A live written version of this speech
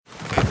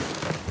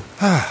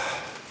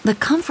The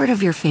comfort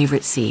of your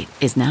favorite seat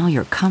is now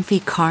your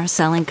comfy car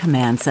selling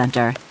command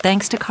center,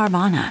 thanks to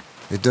Carvana.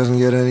 It doesn't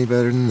get any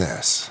better than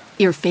this.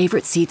 Your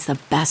favorite seat's the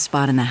best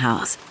spot in the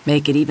house.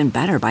 Make it even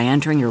better by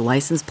entering your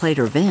license plate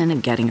or VIN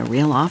and getting a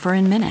real offer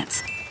in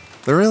minutes.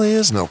 There really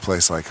is no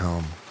place like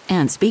home.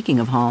 And speaking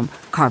of home,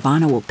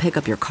 Carvana will pick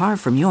up your car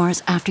from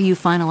yours after you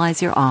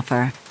finalize your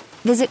offer.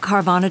 Visit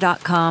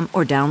Carvana.com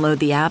or download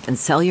the app and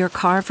sell your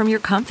car from your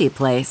comfy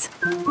place.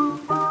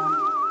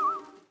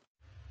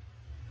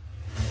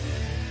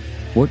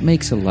 What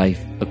makes a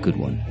life a good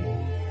one?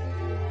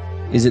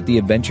 Is it the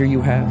adventure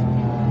you have?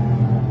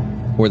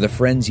 Or the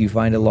friends you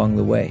find along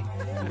the way?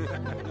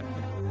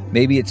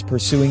 Maybe it's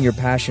pursuing your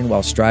passion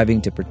while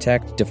striving to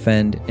protect,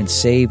 defend, and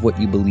save what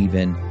you believe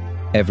in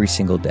every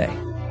single day.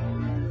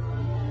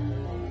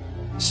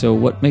 So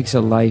what makes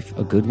a life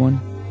a good one?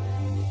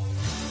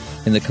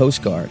 In the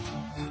Coast Guard,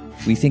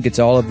 we think it's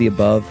all of the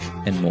above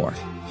and more.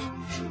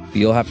 But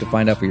you'll have to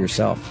find out for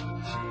yourself.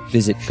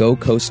 Visit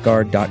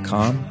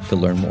gocoastguard.com to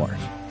learn more.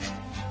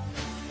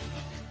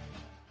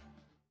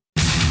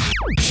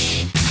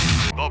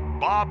 The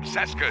Bob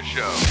Cesca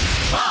Show.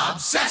 Bob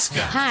Cesca.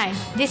 Hi,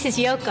 this is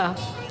Yoko.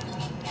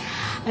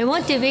 I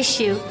want to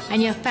wish you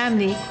and your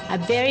family a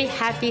very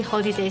happy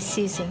holiday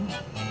season.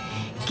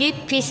 Give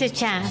peace a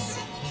chance.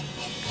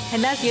 I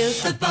love you.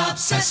 The Bob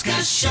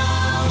Cesca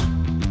Show.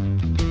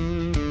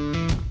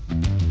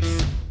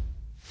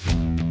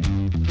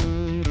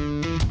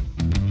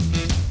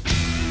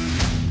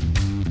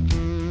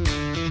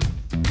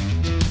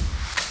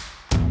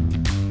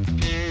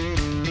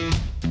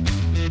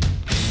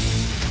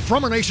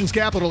 From our nation's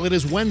capital, it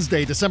is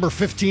Wednesday, December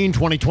 15,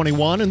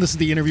 2021, and this is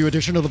the interview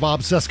edition of the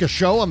Bob Cesca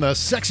Show on the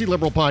Sexy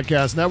Liberal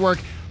Podcast Network.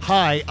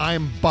 Hi,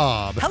 I'm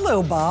Bob.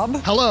 Hello, Bob.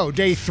 Hello.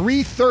 Day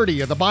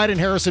 330 of the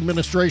Biden-Harris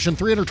administration,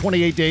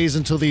 328 days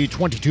until the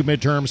 22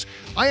 midterms.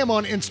 I am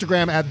on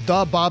Instagram at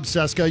the Bob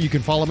Cesca. You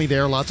can follow me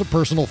there. Lots of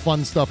personal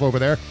fun stuff over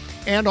there.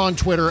 And on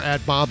Twitter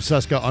at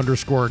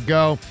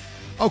BobCesca_go.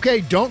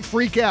 Okay, don't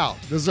freak out.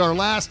 This is our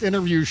last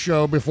interview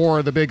show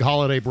before the big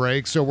holiday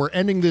break, so we're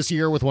ending this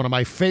year with one of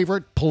my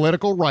favorite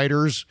political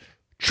writers,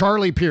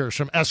 Charlie Pierce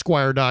from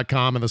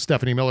Esquire.com, and the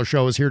Stephanie Miller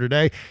Show is here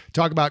today.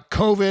 Talk about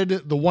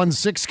COVID, the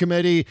 1-6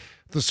 committee,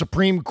 the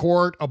Supreme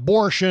Court,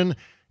 abortion.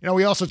 You know,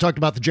 we also talked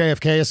about the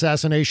JFK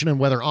assassination and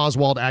whether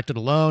Oswald acted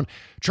alone.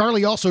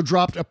 Charlie also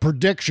dropped a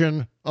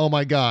prediction, oh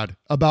my God,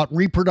 about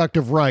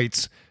reproductive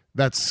rights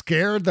that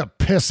scared the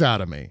piss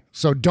out of me.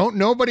 So don't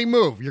nobody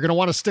move. You're going to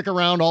want to stick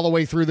around all the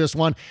way through this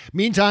one.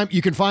 Meantime,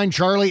 you can find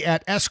Charlie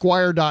at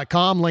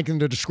Esquire.com, link in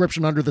the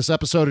description under this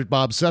episode at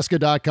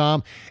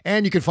BobCesca.com,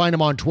 and you can find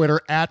him on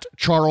Twitter at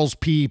Charles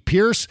P.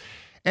 Pierce.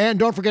 And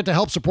don't forget to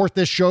help support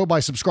this show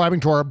by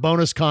subscribing to our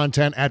bonus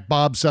content at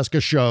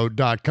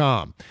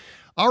BobCescaShow.com.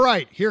 All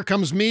right, here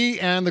comes me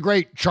and the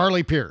great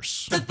Charlie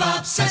Pierce. The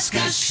Bob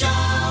Cesca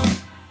Show.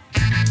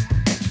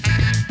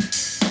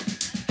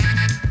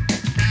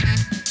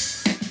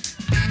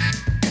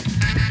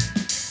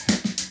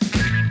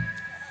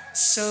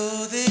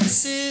 So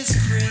this is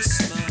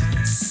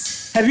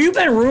Christmas. Have you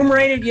been room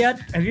rated yet?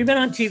 Have you been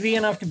on TV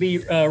enough to be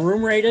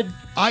room rated?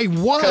 I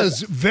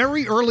was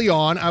very early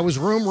on. I was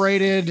room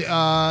rated,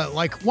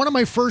 like one of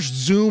my first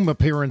Zoom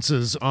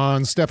appearances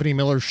on Stephanie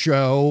Miller's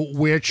show,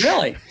 which...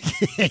 Really?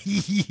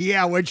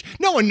 Yeah, which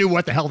no one knew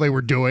what the hell they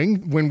were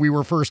doing when we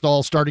were first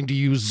all starting to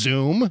use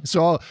Zoom.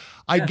 So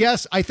I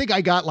think I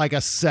got like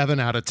a 7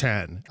 out of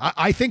 10.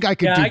 I think I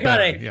could do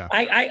better.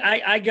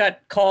 I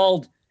got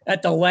called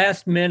at the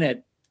last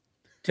minute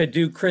to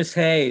do Chris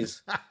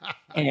Hayes,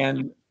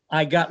 and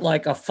I got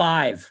like a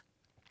 5.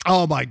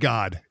 Oh my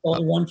God.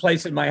 Only one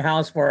place in my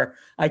house where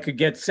I could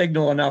get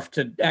signal enough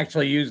to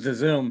actually use the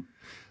Zoom.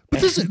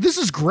 But this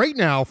is great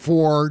now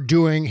for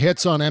doing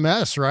hits on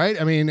MS, right?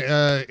 I mean,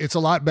 it's a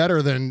lot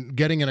better than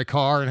getting in a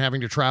car and having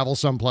to travel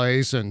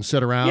someplace and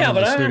sit around. Yeah,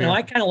 but I studio. don't know.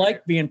 I kind of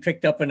like being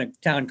picked up in a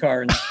town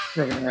car and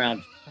driven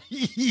around.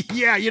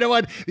 Yeah, you know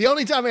what? The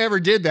only time I ever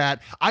did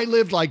that, I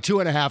lived like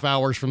 2.5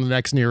 hours from the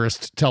next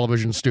nearest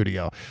television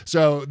studio.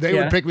 So they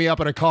would pick me up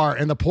in a car,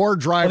 and the poor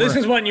driver... Well, this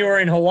is when you were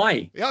in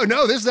Hawaii. Oh,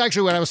 no, this is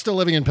actually when I was still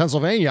living in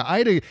Pennsylvania. I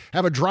had to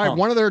have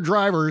one of their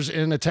drivers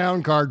in a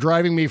town car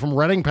driving me from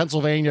Reading,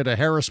 Pennsylvania to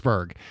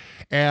Harrisburg.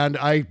 And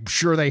I'm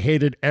sure they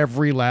hated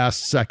every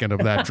last second of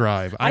that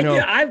drive. I know.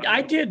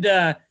 I did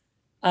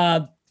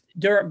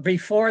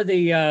before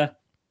the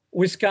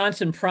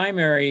Wisconsin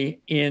primary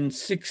in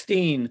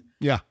 2016.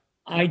 Yeah.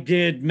 I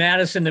did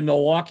Madison to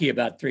Milwaukee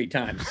about 3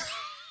 times.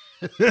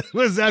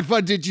 Was that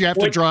fun? Did you have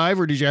to drive,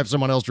 or did you have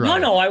someone else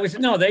drive?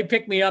 No, they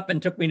picked me up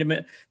and took me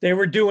to, they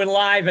were doing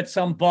live at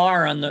some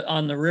bar on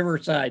the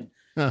riverside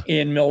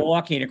in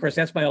Milwaukee. And of course,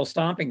 that's my old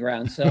stomping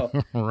ground. So,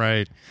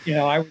 right.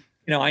 I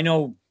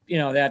know,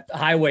 that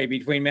highway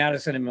between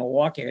Madison and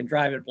Milwaukee, and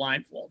drive it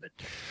blindfolded.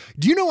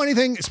 Do you know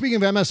anything, speaking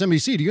of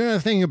MSNBC, do you know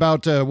anything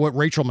about what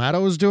Rachel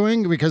Maddow is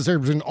doing? Because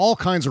there's been all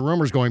kinds of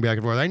rumors going back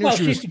and forth. I know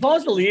she's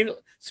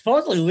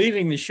supposedly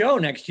leaving the show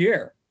next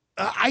year.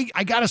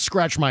 I got to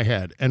scratch my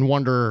head and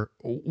wonder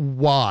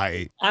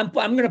why. I'm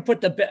going to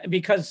put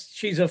because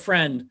she's a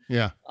friend.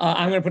 Yeah.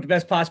 I'm going to put the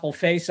best possible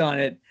face on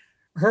it.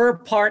 Her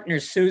partner,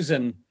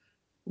 Susan,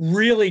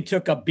 really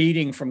took a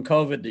beating from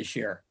COVID this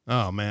year.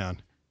 Oh,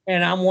 man.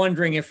 And I'm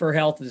wondering if her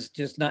health is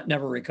just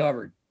never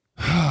recovered.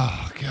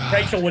 Oh, God.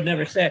 Rachel would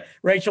never say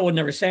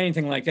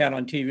anything like that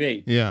on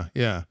TV. Yeah,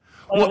 yeah.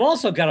 But I've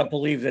also got to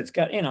believe that it's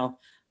got,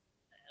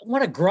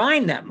 what a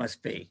grind that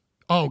must be.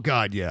 Oh,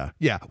 God, yeah.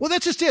 Yeah. Well,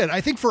 that's just it.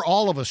 I think for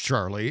all of us,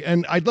 Charlie,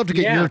 and I'd love to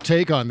get your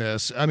take on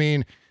this. I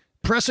mean,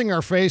 pressing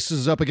our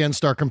faces up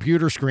against our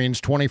computer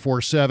screens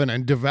 24/7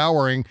 and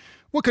devouring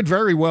what could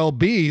very well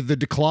be the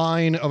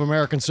decline of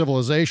American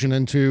civilization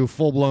into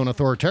full-blown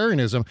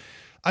authoritarianism.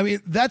 I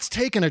mean, that's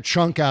taken a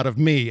chunk out of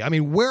me. I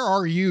mean, where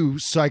are you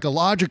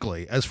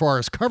psychologically as far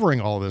as covering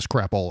all this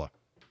crapola?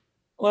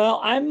 Well,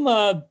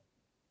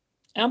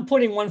 I'm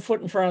putting one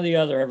foot in front of the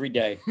other every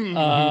day.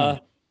 I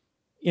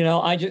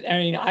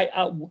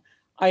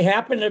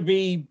happen to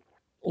be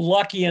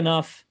lucky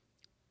enough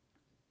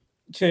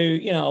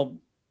to,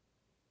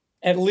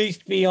 at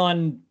least be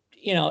on,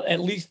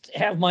 at least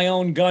have my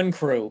own gun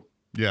crew.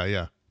 Yeah,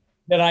 yeah.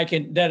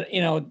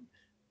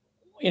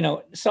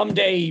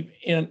 Someday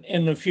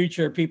in the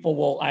future, people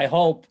will, I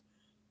hope,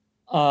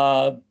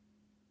 call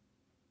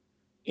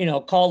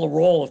the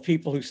roll of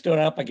people who stood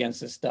up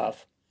against this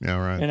stuff. Yeah,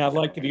 right. And I'd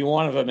like to be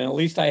one of them. And at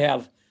least I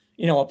have,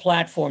 a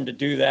platform to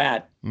do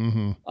that.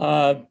 Mm-hmm.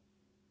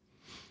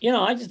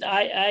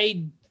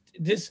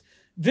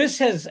 This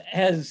has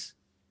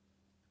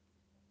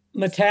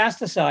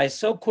metastasized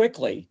so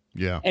quickly.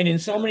 Yeah. And in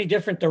so many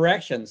different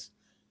directions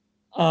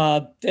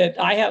that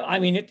I have, I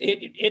mean,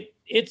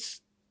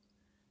 it's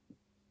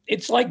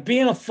like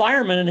being a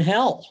fireman in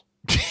hell.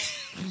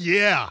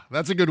 Yeah,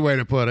 that's a good way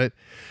to put it.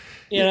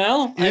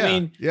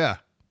 Yeah,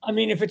 I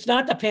mean, if it's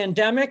not the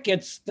pandemic,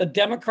 it's the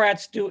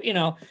Democrats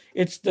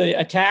it's the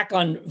attack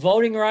on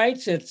voting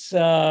rights. It's,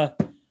 it's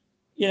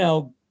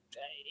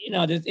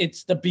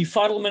the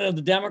befuddlement of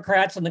the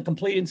Democrats and the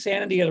complete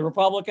insanity of the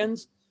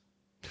Republicans.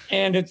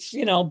 And it's,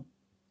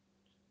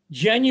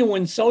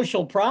 genuine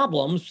social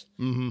problems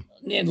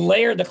and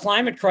layer the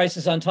climate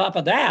crisis on top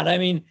of that. I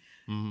mean,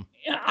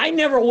 I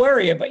never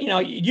worry about,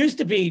 it used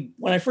to be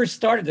when I first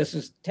started, this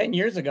was 10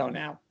 years ago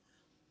now,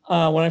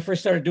 when I first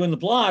started doing the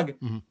blog,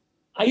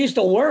 I used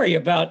to worry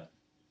about,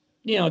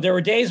 there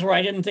were days where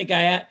I didn't think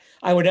I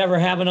would ever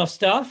have enough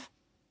stuff.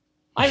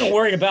 I haven't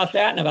worried about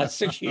that in about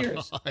 6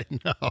 years.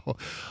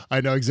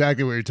 I know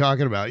exactly what you're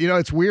talking about.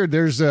 It's weird.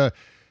 There's a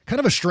kind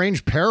of a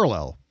strange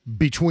parallel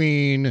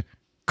between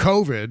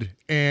COVID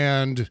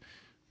and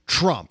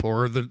Trump,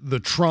 or the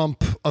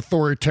Trump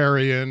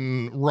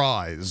authoritarian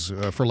rise,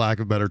 for lack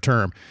of a better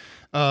term,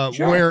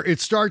 where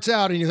it starts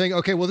out and you think,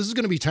 okay, well, this is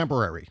going to be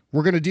temporary.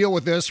 We're going to deal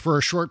with this for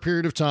a short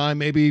period of time,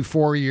 maybe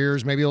 4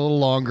 years, maybe a little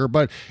longer,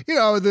 but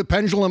the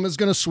pendulum is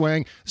going to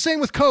swing. Same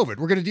with COVID.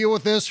 We're going to deal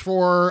with this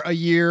for a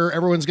year.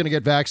 Everyone's going to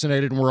get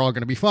vaccinated and we're all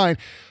going to be fine.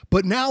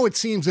 But now it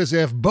seems as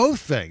if both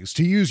things,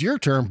 to use your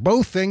term,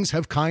 both things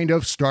have kind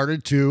of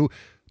started to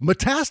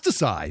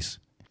metastasize.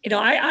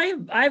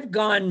 I've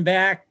gone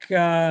back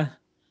as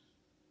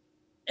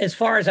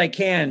far as I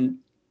can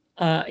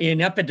in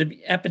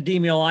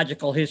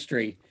epidemiological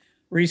history,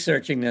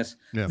 researching this.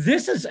 Yeah.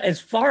 This is,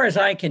 as far as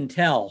I can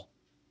tell,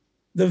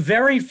 the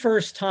very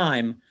first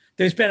time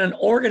there's been an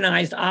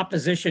organized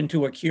opposition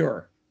to a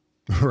cure.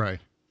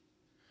 Right.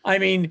 I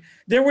mean,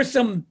 there was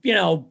some,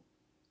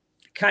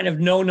 kind of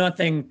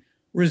know-nothing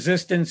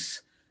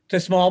resistance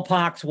to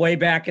smallpox way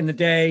back in the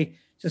day,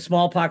 to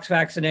smallpox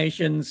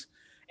vaccinations.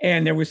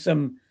 And there was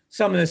some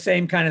of the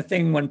same kind of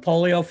thing when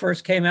polio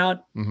first came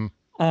out.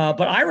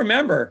 But I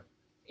remember,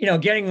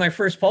 getting my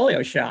first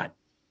polio shot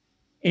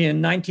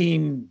in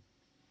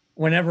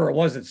whenever it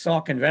was that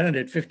Salk invented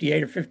it,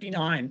 58 or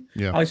 59.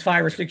 Yeah. I was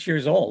 5 or 6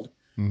 years old.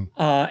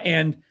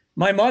 And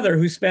my mother,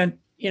 who spent,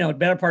 the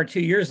better part of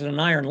 2 years in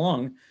an iron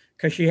lung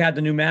because she had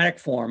the pneumatic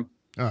form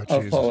of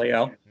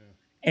polio. Yeah.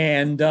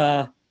 And,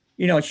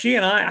 she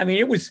and I mean,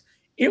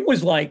 it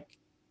was like,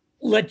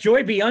 let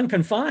joy be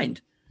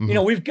unconfined.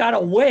 We've got a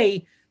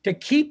way to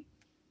keep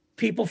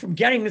people from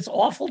getting this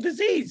awful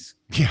disease.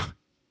 Yeah.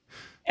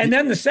 And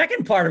then the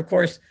second part, of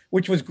course,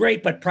 which was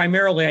great, but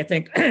primarily, I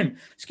think,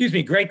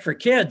 great for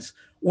kids,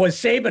 was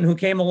Sabin, who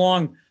came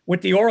along with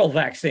the oral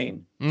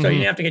vaccine. So you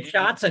didn't have to get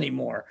shots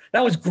anymore.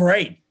 That was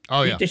great.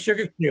 Oh, yeah. Eat the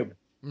sugar cube.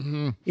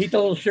 Eat the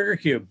little sugar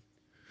cube.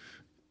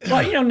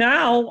 But,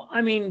 now,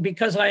 I mean,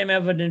 because I am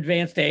of an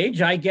advanced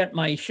age, I get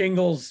my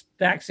shingles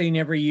vaccine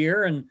every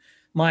year and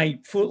my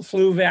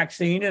flu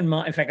vaccine. And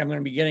in fact, I'm going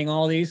to be getting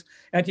all these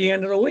at the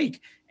end of the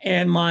week.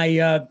 And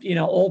my,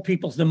 old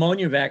people's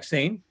pneumonia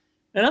vaccine.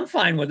 And I'm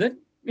fine with it.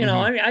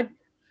 I mean,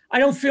 I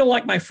don't feel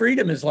like my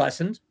freedom is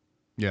lessened.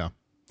 Yeah.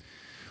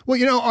 Well,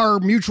 you know, our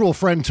mutual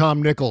friend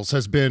Tom Nichols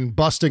has been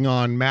busting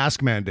on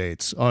mask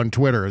mandates on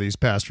Twitter these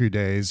past few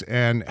days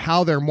and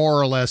how they're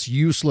more or less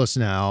useless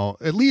now,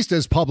 at least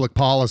as public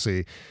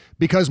policy,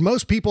 because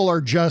most people are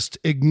just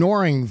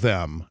ignoring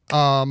them.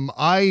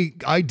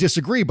 I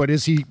disagree, but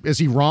is he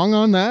wrong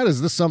on that?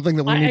 Is this something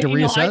that we need to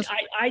reassess?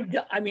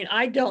 I mean,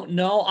 I don't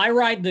know. I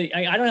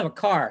don't have a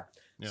car,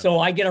 so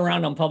I get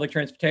around on public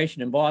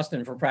transportation in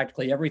Boston for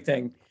practically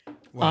everything.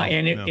 Wow,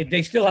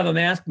 They still have a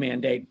mask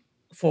mandate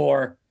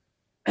for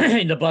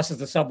the buses,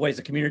 the subways,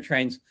 the commuter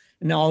trains,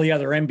 and all the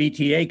other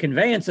MBTA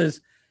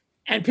conveyances.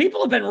 And people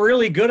have been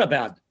really good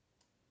about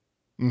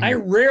it. Mm-hmm. I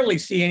rarely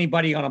see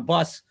anybody on a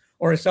bus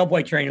or a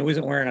subway train who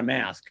isn't wearing a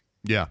mask.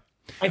 Yeah.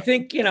 I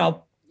think, we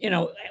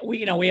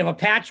have a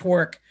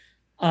patchwork.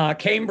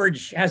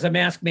 Cambridge has a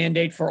mask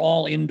mandate for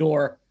all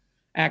indoor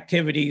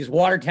activities.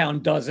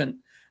 Watertown doesn't.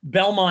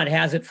 Belmont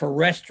has it for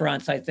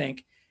restaurants, I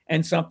think,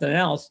 and something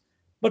else.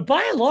 But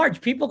by and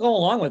large, people go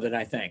along with it,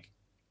 I think.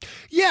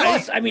 Yeah.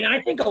 Plus, I mean,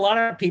 I think a lot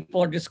of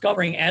people are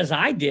discovering, as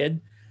I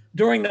did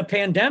during the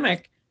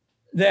pandemic,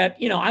 that,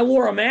 I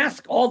wore a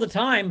mask all the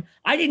time.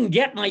 I didn't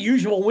get my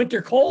usual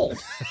winter cold.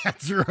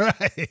 That's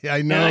right.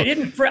 I know.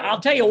 And I'll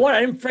tell you what,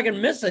 I didn't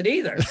friggin' miss it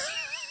either.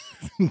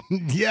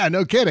 Yeah,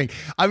 no kidding.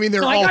 I mean,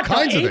 there are all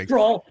kinds of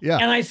April, things. Yeah.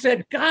 And I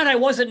said, God, I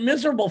wasn't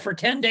miserable for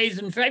 10 days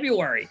in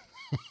February,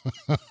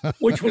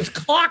 which was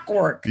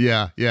clockwork.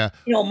 Yeah, yeah.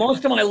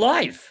 Most of my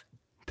life.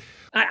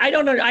 I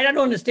don't know. I don't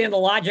understand the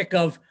logic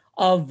of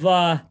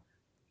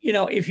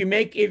if you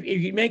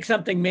make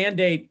something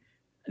mandate,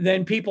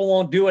 then people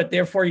won't do it.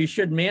 Therefore, you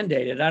should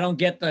mandate it. I don't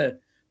get the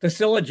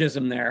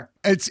syllogism there.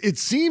 It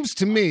seems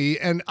to me,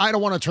 and I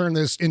don't want to turn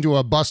this into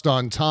a bust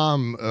on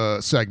Tom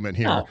segment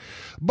here,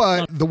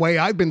 but the way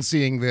I've been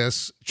seeing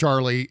this,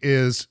 Charlie,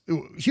 is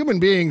human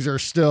beings are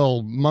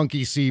still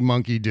monkey see,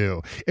 monkey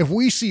do. If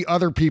we see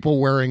other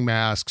people wearing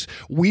masks,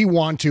 we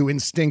want to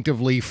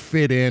instinctively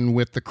fit in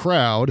with the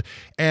crowd,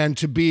 and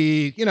to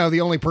be,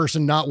 the only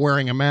person not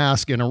wearing a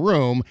mask in a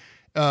room,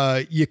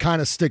 you kind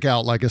of stick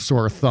out like a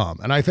sore thumb.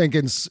 And I think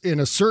in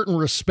a certain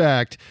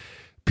respect,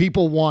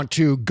 people want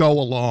to go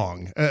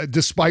along,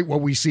 despite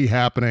what we see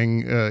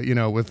happening,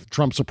 with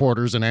Trump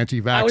supporters and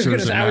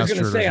anti-vaxxers. I was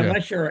going to say,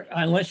 unless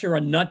you're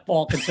a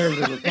nutball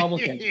conservative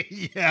Republican.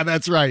 Yeah,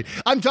 that's right.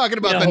 I'm talking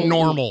about the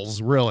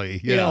normals, really.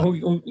 Yeah.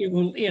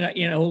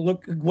 Who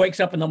wakes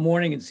up in the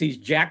morning and sees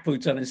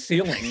jackboots on his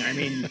ceiling. I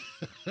mean,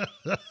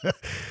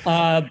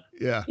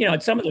 yeah.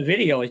 Some of the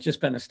video has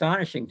just been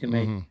astonishing to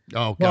me. Mm-hmm.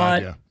 Oh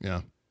God,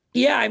 yeah.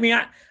 Yeah, I mean,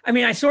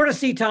 I sort of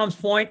see Tom's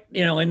point,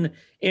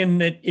 in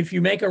that if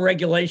you make a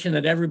regulation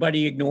that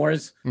everybody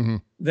ignores, mm-hmm.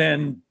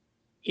 then,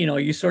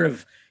 you sort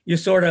of,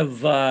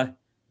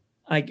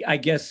 I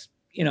guess,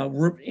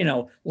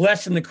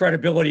 lessen the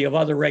credibility of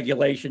other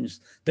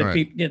regulations that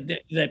Right.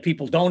 that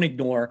people don't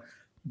ignore.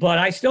 But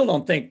I still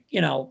don't think,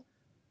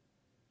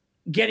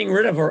 getting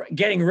rid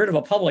of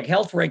a public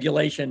health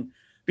regulation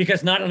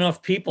because not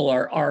enough people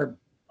are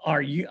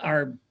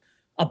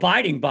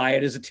abiding by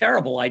it is a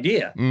terrible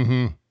idea.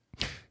 Mm-hmm.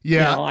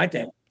 Yeah, I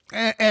think.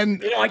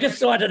 And I just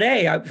saw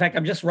today. In fact,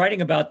 I'm just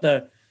writing about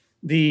the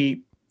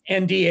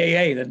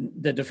NDAA,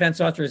 the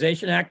Defense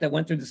Authorization Act that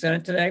went through the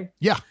Senate today.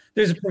 Yeah,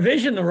 there's a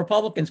provision the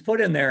Republicans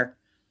put in there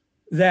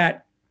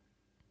that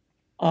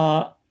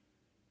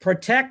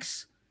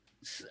protects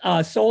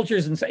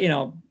soldiers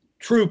and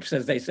troops,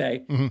 as they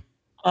say,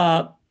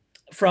 mm-hmm.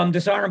 From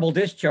dishonorable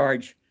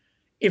discharge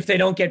if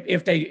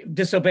they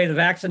disobey the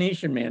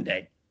vaccination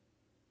mandate.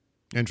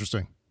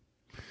 Interesting.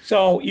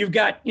 So you've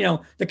got,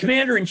 the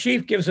commander in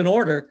chief gives an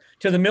order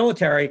to the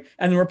military,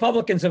 and the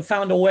Republicans have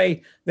found a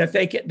way that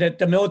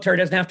the military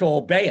doesn't have to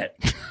obey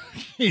it.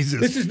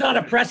 Jesus. This is not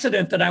a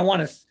precedent that I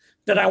want to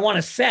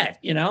set,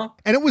 And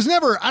it was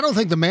never, I don't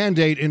think the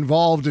mandate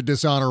involved a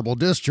dishonorable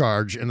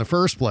discharge in the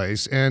first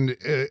place. And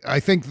I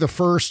think the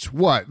first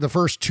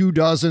 24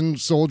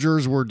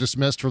 soldiers were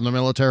dismissed from the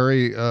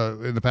military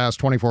in the past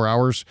 24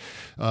 hours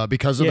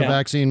because of the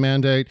vaccine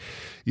mandate.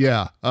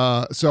 Yeah.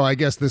 So I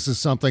guess this is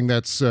something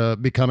that's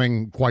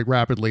becoming quite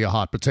rapidly a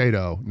hot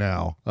potato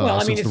now.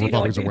 Since the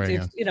Republicans are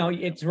weighing in.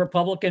 It's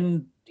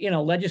Republican,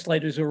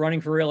 legislators who are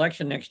running for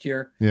re-election next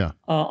year. Yeah.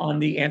 On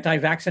the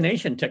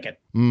anti-vaccination ticket.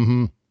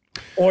 Mm-hmm.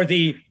 Or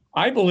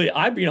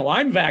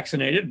I'm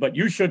vaccinated, but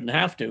you shouldn't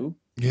have to.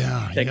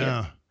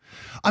 Yeah.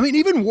 I mean,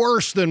 even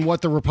worse than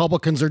what the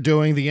Republicans are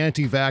doing, the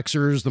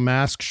anti-vaxxers, the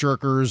mask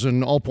shirkers,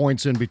 and all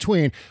points in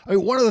between.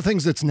 One of the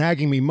things that's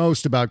nagging me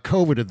most about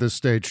COVID at this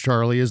stage,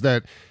 Charlie, is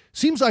that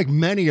seems like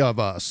many of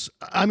us,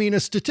 a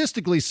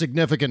statistically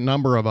significant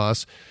number of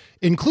us,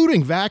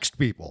 including vaxxed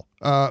people,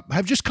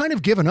 have just kind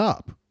of given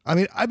up.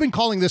 I've been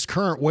calling this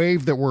current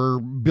wave that we're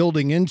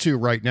building into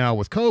right now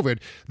with COVID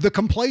the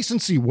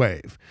complacency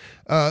wave,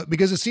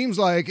 because it seems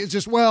like it's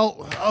just,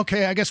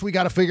 okay, I guess we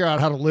got to figure out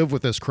how to live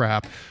with this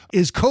crap.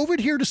 Is COVID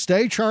here to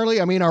stay,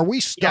 Charlie? Are we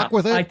stuck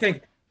with it? I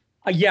think,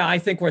 I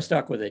think we're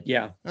stuck with it.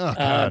 Yeah. Oh,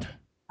 God.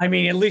 At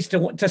least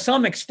to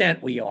some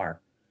extent we are.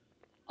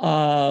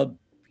 I'm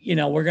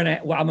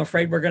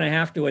afraid we're going to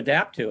have to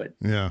adapt to it.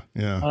 Yeah.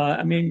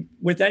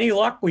 With any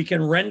luck, we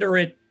can render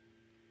it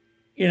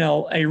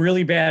a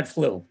really bad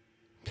flu.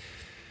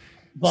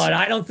 But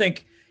I don't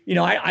think,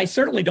 I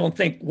certainly don't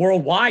think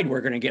worldwide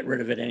we're going to get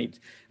rid of it.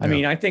 I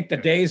mean, I think the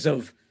days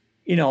of,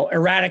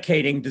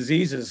 eradicating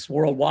diseases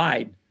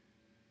worldwide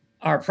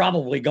are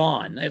probably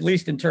gone, at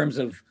least in terms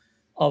of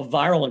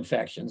viral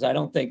infections. I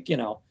don't think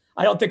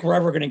we're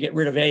ever going to get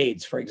rid of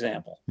AIDS, for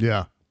example.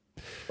 Yeah.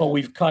 But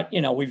we've cut,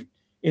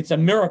 it's a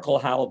miracle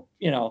how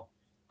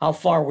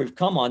far we've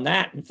come on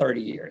that in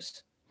 30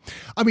 years.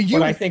 I mean,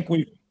 but I think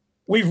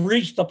we've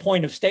reached the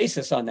point of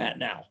stasis on that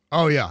now.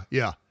 Oh, yeah.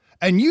 Yeah.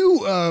 And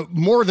you,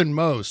 more than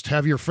most,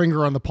 have your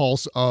finger on the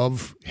pulse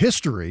of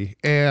history.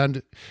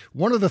 And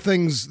one of the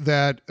things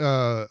that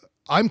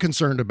I'm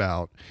concerned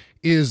about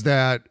is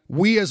that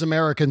we as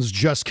Americans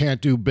just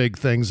can't do big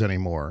things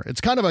anymore.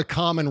 It's kind of a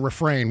common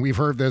refrain. We've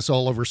heard this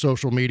all over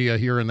social media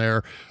here and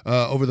there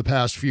over the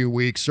past few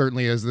weeks,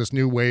 certainly as this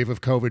new wave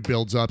of COVID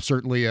builds up,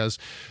 certainly as,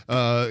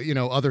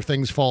 other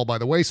things fall by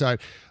the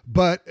wayside.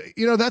 But,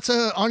 that's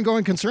an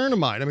ongoing concern of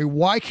mine. I mean,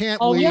 why can't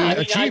we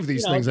achieve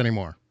these things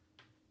anymore?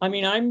 I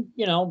mean, I'm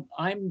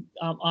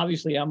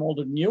obviously I'm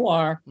older than you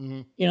are.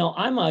 Mm-hmm.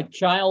 I'm a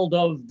child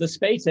of the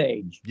space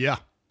age. Yeah.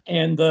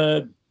 And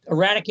the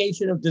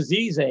eradication of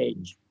disease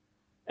age.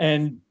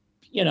 And,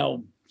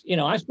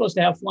 I'm supposed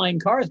to have flying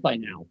cars by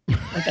now.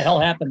 What the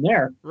hell happened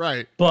there?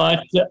 Right.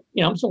 But,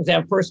 I'm supposed to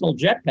have personal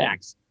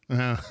jetpacks.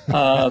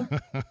 Uh-huh.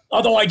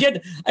 Although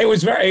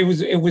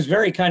it was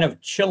very kind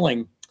of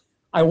chilling.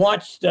 I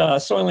watched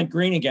Soylent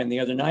Green again the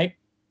other night.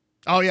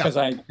 Oh, yeah. Because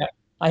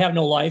I have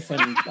no life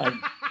and I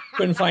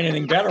couldn't find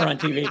anything better on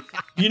TV.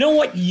 Do you know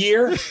what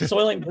year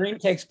Soylent Green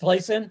takes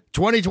place in?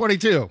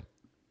 2022.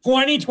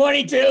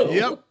 2022.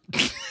 Yep.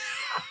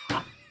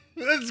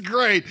 That's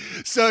great.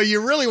 So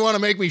you really want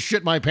to make me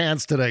shit my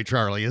pants today,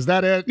 Charlie? Is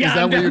that it? Yeah, Is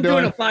that what you're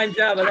doing a fine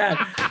job of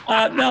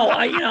that. No,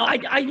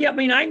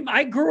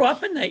 I grew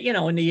up in the,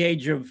 in the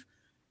age of,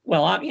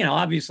 well,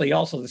 obviously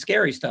also the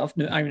scary stuff.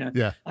 I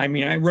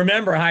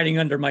remember hiding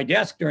under my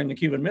desk during the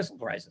Cuban Missile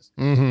Crisis.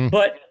 Mm-hmm.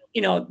 But,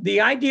 the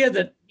idea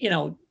that,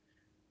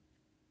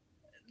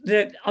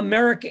 that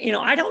America,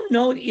 I don't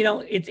know,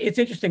 it's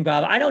interesting,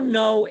 Bob. I don't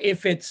know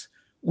if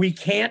we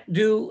can't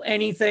do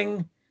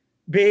anything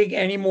big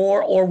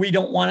anymore, or we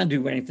don't want to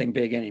do anything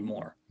big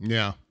anymore.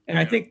 Yeah. And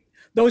I think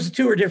those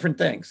two are different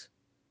things.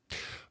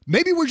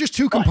 Maybe we're just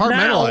too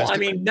compartmentalized.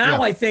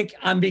 I think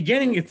I'm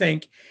beginning to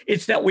think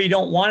it's that we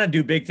don't want to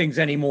do big things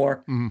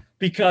anymore,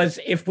 because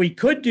if we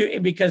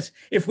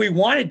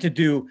wanted to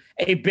do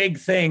a big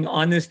thing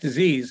on this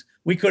disease,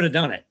 we could have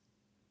done it.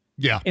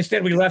 Yeah.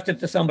 Instead, we left it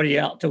to somebody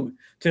else, to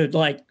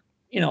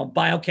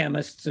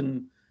biochemists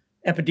and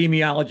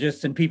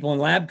epidemiologists and people in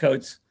lab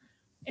coats,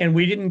 and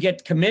we didn't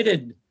get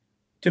committed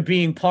to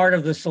being part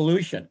of the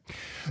solution.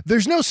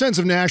 There's no sense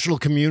of national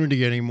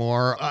community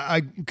anymore.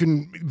 I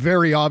can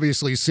very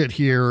obviously sit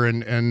here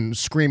and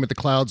scream at the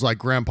clouds like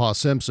Grandpa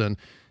Simpson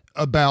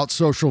about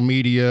social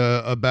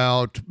media,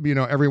 about,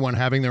 everyone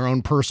having their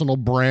own personal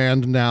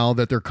brand now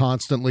that they're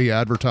constantly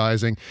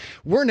advertising.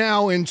 We're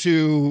now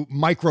into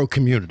micro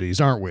communities,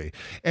 aren't we?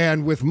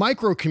 And with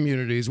micro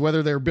communities,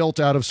 whether they're built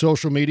out of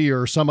social media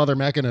or some other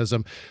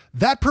mechanism,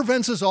 that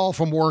prevents us all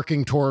from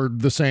working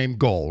toward the same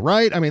goal,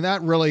 right? I mean,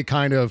 that really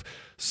kind of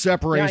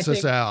separates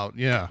us out.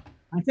 Yeah.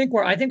 I think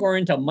we're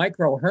into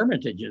micro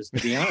hermitages,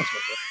 to be honest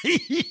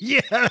with you.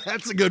 Yeah,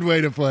 that's a good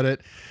way to put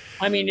it.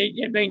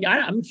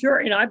 I'm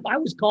sure, I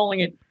was calling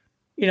it,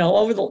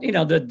 over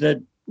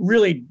the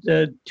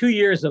 2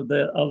 years of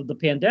the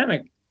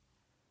pandemic,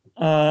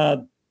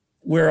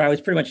 where I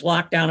was pretty much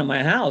locked down in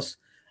my house.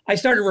 I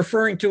started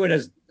referring to it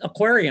as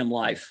aquarium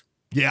life.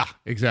 Yeah,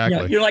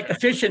 exactly. You're like the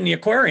fish in the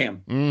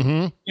aquarium.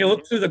 Mm-hmm. You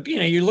look through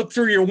you look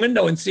through your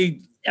window and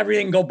see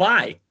everything go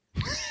by.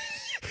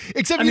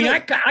 Except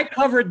I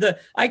covered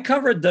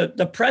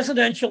the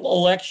presidential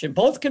election,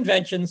 both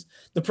conventions,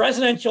 the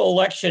presidential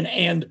election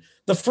and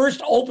the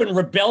first open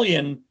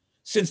rebellion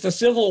since the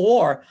Civil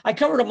War. I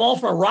covered them all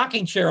from a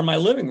rocking chair in my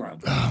living room.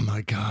 Oh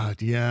my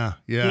God. Yeah.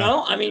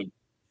 Yeah. And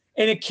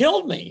it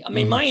killed me.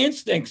 My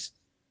instincts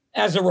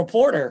as a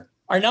reporter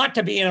are not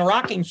to be in a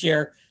rocking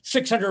chair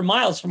 600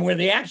 miles from where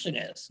the action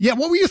is. Yeah.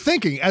 What were you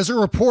thinking as a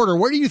reporter?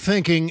 What are you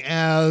thinking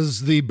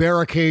as the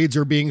barricades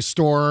are being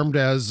stormed,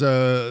 as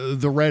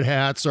the Red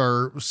Hats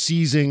are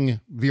seizing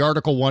the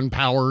Article 1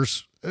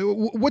 powers?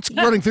 What's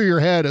running through your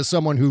head as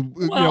someone who,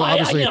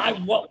 obviously...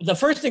 the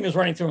first thing that's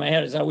running through my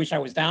head is I wish I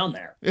was down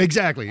there.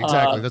 Exactly.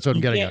 That's what I'm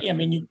getting at.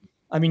 You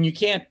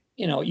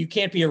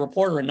can't be a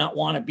reporter and not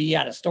want to be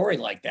at a story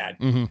like that.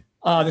 Mm-hmm.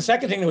 The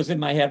second thing that was in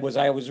my head was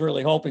I was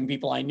really hoping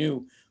people I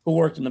knew who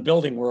worked in the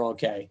building were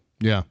okay.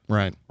 Yeah,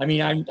 right.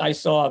 I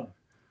saw,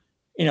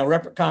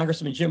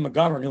 Congressman Jim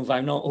McGovern,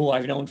 who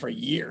I've known for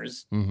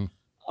years,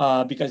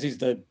 because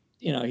he's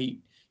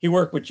he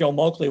worked with Joe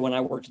Moakley when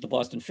I worked at the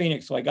Boston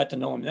Phoenix, so I got to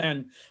know him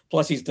then.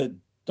 Plus, he's the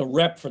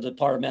rep for the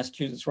part of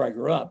Massachusetts where I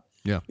grew up.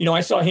 Yeah.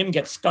 I saw him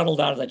get scuttled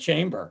out of the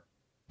chamber,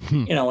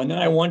 and then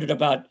I wondered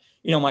about,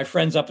 my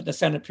friends up at the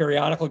Senate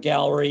Periodical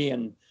Gallery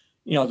and,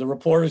 the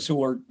reporters who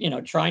were,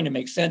 trying to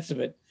make sense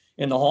of it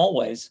in the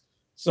hallways.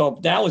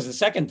 So that was the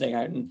second thing.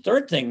 And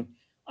third thing,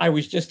 I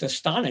was just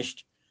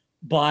astonished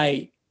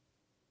by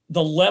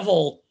the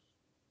level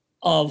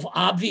of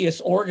obvious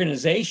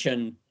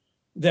organization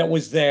that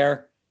was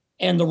there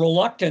and the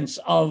reluctance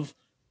of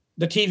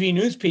the TV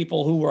news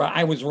people who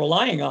I was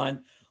relying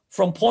on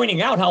from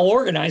pointing out how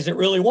organized it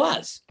really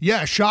was.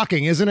 Yeah,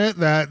 shocking, isn't it?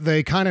 That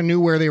they kind of knew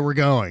where they were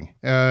going.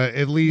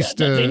 At least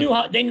they knew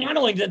how. They not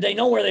only did they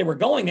know where they were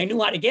going, they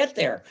knew how to get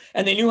there,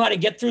 and they knew how to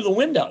get through the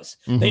windows.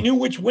 Mm-hmm. They knew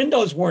which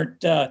windows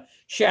weren't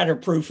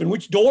shatterproof and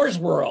which doors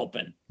were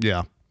open.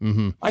 Yeah.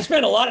 Mm-hmm. I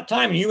spent a lot of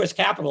time in U.S.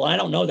 Capitol. I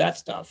don't know that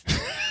stuff.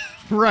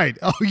 Right.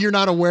 Oh, you're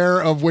not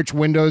aware of which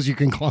windows you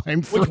can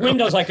climb through? Which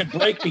windows I could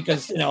break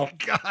because,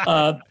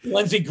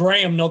 Lindsey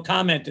Graham no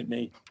commented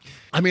me.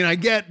 I mean, I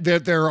get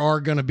that there are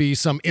going to be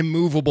some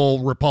immovable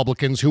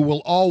Republicans who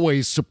will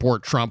always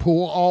support Trump, who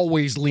will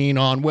always lean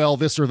on, well,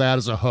 this or that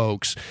is a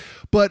hoax.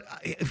 But,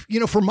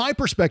 from my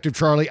perspective,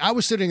 Charlie, I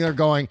was sitting there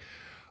going,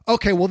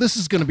 okay, well, this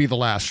is going to be the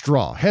last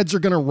straw. Heads are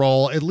going to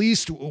roll. At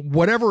least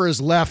whatever is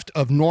left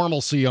of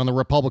normalcy on the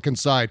Republican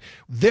side,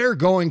 they're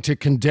going to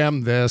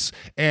condemn this.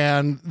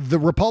 And the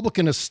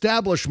Republican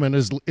establishment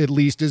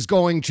is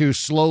going to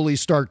slowly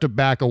start to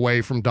back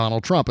away from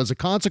Donald Trump as a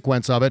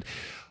consequence of it.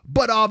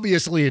 But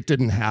obviously it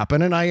didn't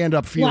happen. And I end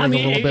up feeling a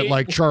little bit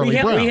like Charlie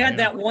Brown. We had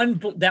that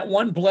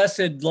one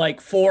blessed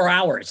 4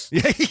 hours.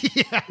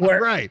 Yeah,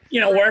 where, right.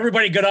 Where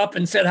everybody got up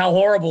and said how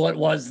horrible it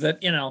was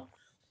that,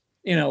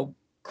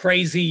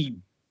 crazy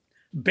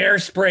bear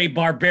spray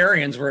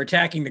barbarians were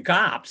attacking the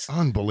cops.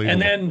 Unbelievable.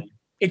 And then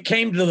it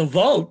came to the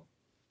vote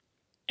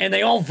and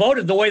they all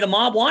voted the way the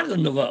mob wanted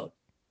them to vote.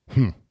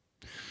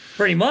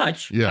 Pretty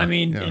much. Yeah,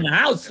 in the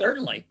House,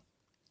 certainly.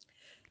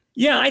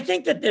 Yeah, I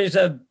think that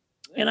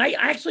and I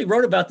actually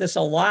wrote about this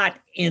a lot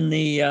in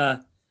the,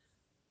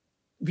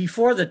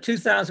 before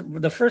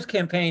the first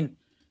campaign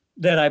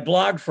that I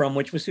blogged from,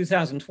 which was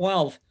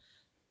 2012.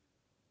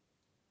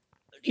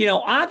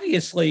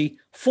 Obviously,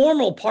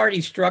 formal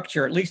party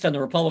structure, at least on the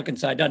Republican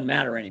side, doesn't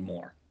matter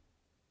anymore.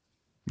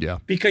 Yeah.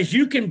 Because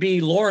you can be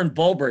Lauren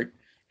Boebert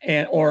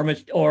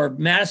or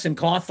Madison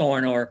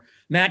Cawthorn or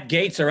Matt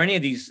Gaetz or any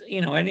of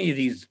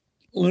these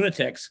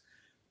lunatics,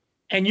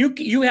 and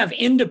you have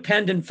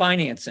independent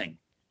financing.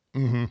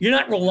 Mm-hmm. You're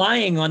not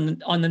relying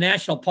on the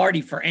National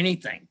Party for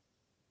anything.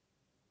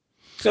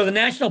 So the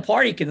National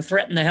Party can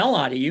threaten the hell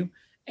out of you,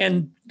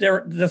 and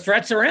the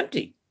threats are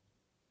empty.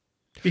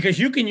 Because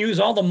you can use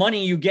all the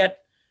money you get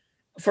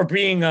for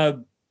being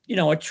a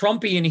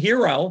Trumpian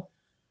hero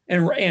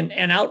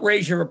and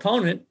outrage your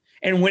opponent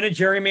and win a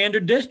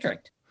gerrymandered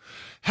district.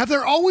 Have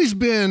there always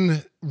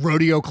been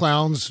rodeo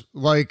clowns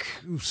like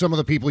some of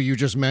the people you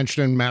just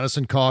mentioned,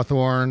 Madison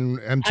Cawthorn,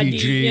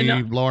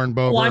 MTG, Lauren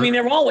Boebert? Well,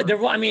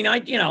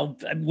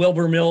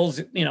 Wilbur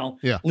Mills,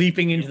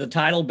 leaping into the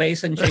tidal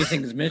basin,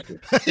 chasing his mistress,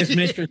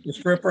 the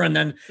stripper, and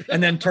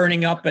then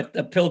turning up at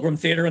the Pilgrim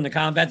Theater in the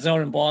Combat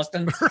Zone in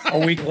Boston a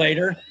week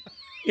later,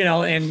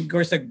 and of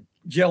course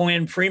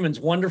Joanne Freeman's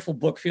wonderful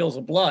book Fields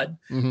of Blood,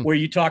 mm-hmm. where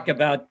she talks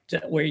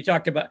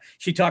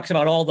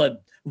about all the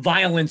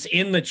violence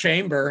in the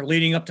chamber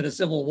leading up to the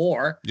Civil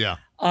War. Yeah.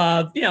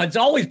 It's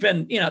always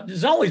been,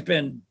 there's always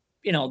been,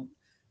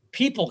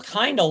 people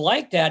kind of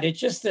like that. It's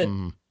just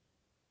that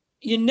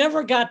you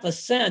never got the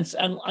sense,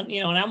 and I'm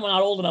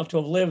not old enough to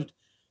have lived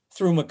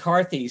through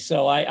McCarthy,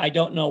 so I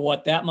don't know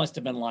what that must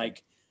have been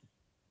like.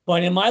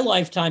 But in my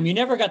lifetime, you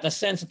never got the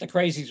sense that the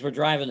crazies were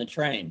driving the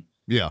train.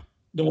 Yeah.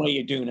 The way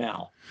you do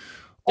now.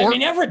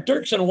 Everett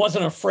Dirksen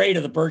wasn't afraid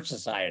of the Birch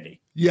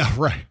Society. Yeah,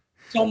 right.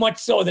 So much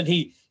so that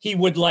he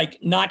would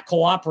not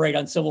cooperate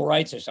on civil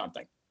rights or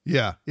something.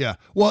 Yeah, yeah.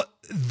 Well,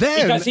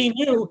 then because he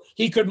knew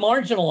he could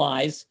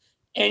marginalize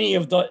any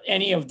of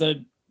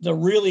the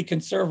really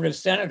conservative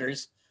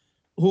senators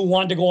who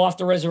wanted to go off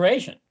the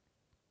reservation,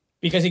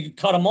 because he could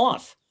cut them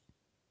off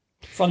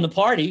from the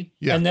party,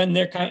 and then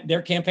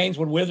their campaigns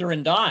would wither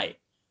and die.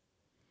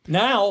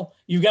 Now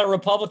you've got a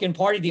Republican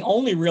Party. The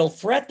only real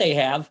threat they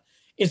have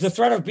is the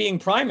threat of being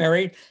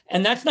primaried,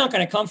 and that's not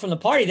going to come from the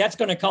party. That's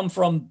going to come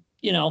from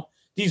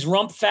these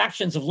rump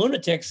factions of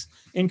lunatics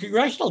in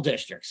congressional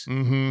districts.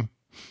 Mm-hmm.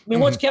 I mean,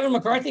 what's Kevin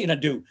McCarthy going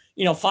to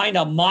do? Find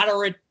a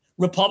moderate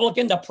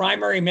Republican to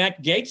primary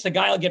Matt Gaetz? The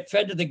guy will get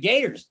fed to the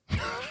Gators.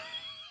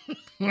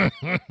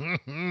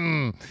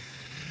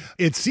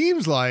 It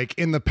seems like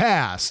in the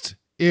past,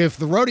 if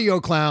the rodeo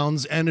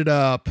clowns ended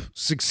up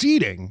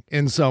succeeding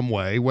in some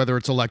way, whether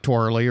it's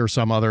electorally or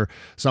some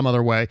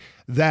other way,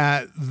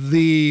 that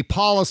the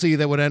policy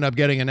that would end up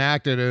getting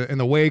enacted in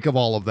the wake of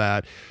all of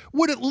that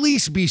would at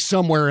least be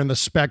somewhere in the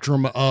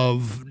spectrum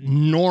of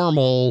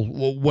normal,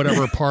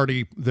 whatever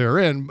party they're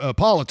in,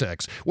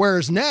 politics.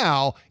 Whereas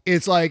now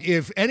it's like,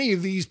 if any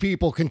of these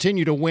people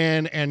continue to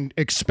win and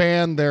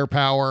expand their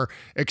power,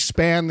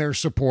 expand their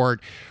support,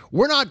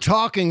 we're not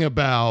talking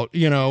about,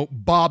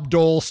 Bob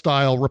Dole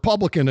style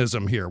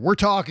Republicanism here. We're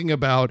talking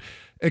about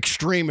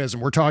extremism.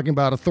 We're talking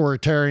about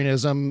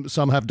authoritarianism.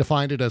 Some have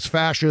defined it as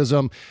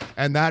fascism,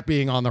 and that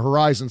being on the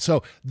horizon.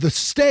 So the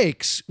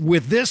stakes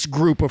with this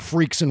group of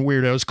freaks and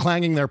weirdos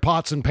clanging their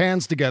pots and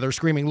pans together,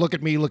 screaming, look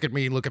at me, look at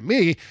me, look at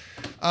me.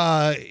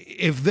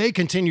 If they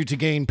continue to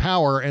gain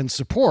power and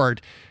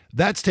support,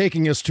 that's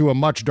taking us to a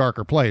much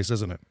darker place,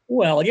 isn't it?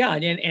 Well, yeah.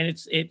 And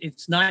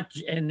it's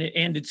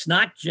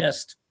not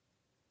just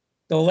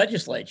the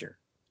legislature.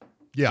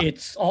 Yeah.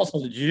 It's also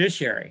the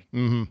judiciary.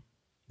 Mm-hmm.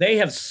 They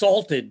have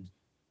salted,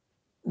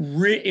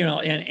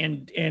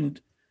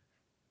 and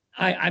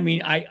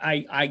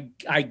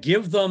I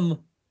give them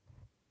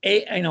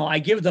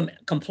I give them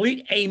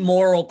complete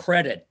amoral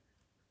credit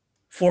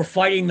for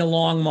fighting the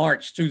long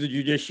march through the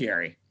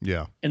judiciary.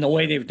 Yeah. In the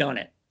way they've done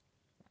it,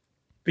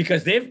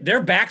 because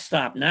they're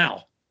backstopped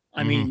now.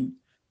 I mean,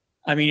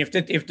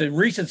 if the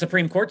recent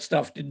Supreme Court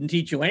stuff didn't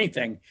teach you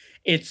anything,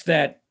 it's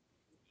that,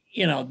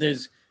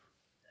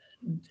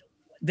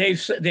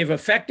 they've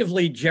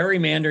effectively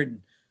gerrymandered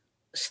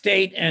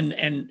state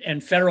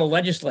and federal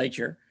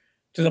legislature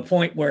to the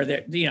point where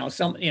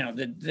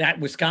that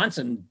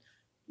Wisconsin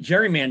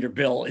gerrymander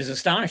bill is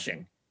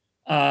astonishing.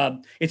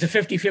 It's a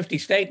 50-50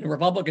 state, and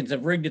Republicans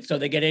have rigged it so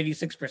they get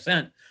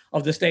 86%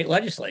 of the state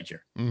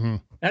legislature. Mm-hmm.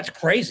 That's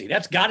crazy.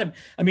 It's got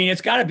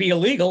to be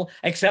illegal,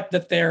 except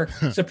that their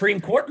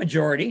Supreme Court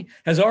majority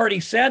has already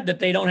said that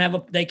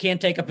they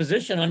can't take a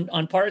position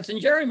on partisan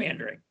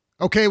gerrymandering.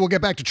 Okay, we'll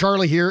get back to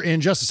Charlie here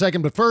in just a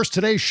second. But first,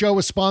 today's show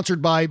is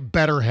sponsored by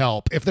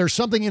BetterHelp. If there's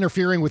something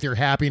interfering with your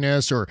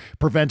happiness or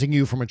preventing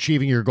you from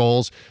achieving your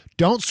goals,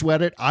 don't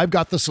sweat it. I've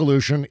got the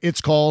solution.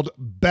 It's called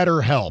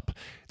BetterHelp.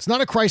 It's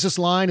not a crisis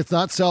line. It's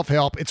not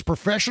self-help. It's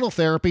professional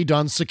therapy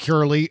done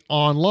securely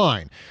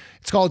online.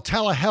 It's called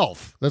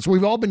telehealth.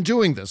 We've all been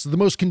doing this. It's the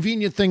most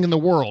convenient thing in the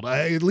world,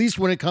 at least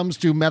when it comes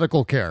to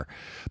medical care.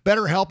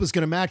 BetterHelp is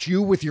going to match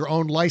you with your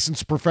own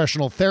licensed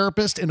professional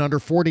therapist in under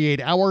 48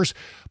 hours.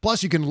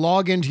 Plus, you can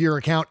log into your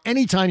account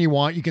anytime you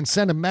want. You can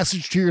send a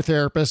message to your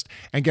therapist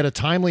and get a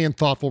timely and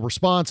thoughtful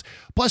response.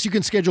 Plus, you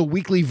can schedule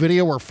weekly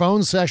video or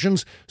phone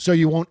sessions so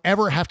you won't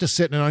ever have to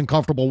sit in an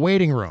uncomfortable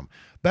waiting room.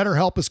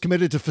 BetterHelp is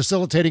committed to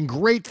facilitating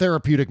great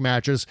therapeutic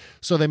matches,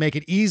 so they make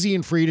it easy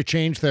and free to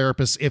change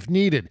therapists if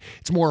needed.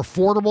 It's more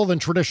affordable than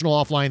traditional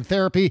offline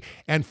therapy,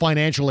 and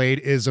financial aid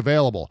is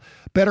available.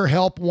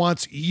 BetterHelp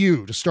wants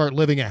you to start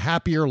living a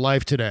happier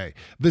life today.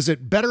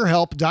 Visit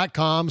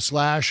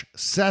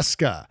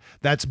BetterHelp.com/Cesca.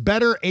 That's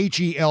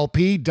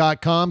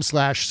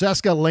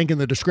BetterHelp.com/Cesca. Link in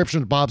the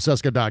description at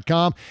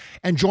BobCesca.com.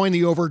 And join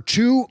the over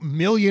 2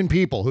 million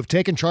people who've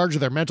taken charge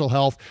of their mental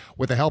health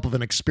with the help of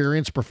an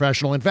experienced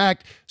professional. In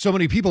fact, so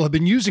many people have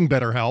been using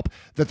BetterHelp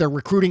that they're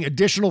recruiting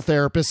additional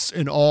therapists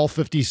in all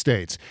 50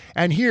 states.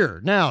 And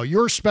here, now,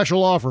 your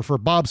special offer for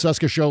Bob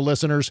Cesca Show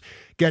listeners.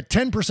 Get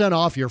 10%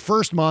 off your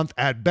first month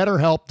at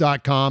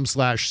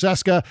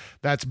BetterHelp.com/Cesca.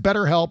 That's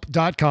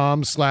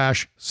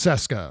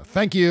BetterHelp.com/Cesca.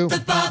 Thank you.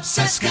 The Bob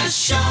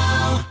Cesca Show.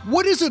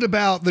 What is it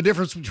about the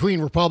difference between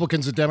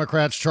Republicans and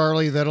Democrats,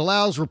 Charlie, that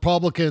allows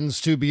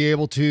Republicans to be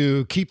able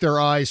to keep their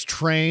eyes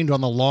trained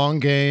on the long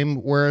game,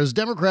 whereas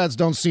Democrats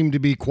don't seem to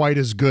be quite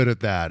as good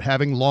at that,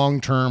 having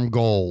long-term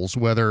goals,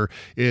 whether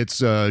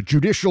it's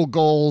judicial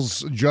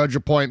goals, judge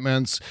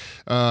appointments,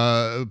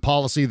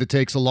 policy that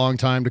takes a long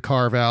time to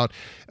carve out.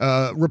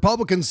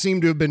 Republicans seem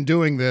to have been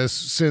doing this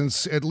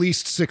since at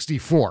least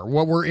 64.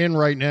 What we're in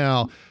right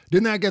now,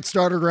 didn't that get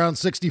started around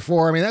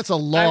 64? I mean, that's a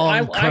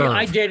long curve.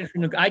 I dated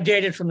from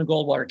the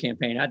Goldwater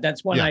campaign.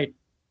 That's when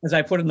as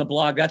I put in the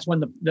blog, that's when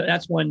the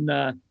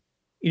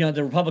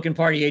Republican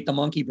Party ate the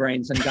monkey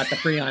brains and got the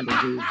Freon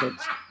disease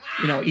that's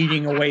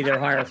eating away their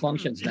higher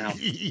functions now.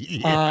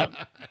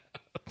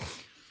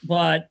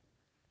 But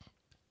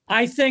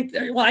I think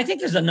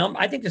there's a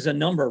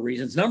number of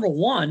reasons. Number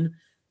one,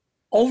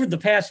 over the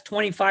past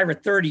 25 or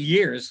 30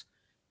 years,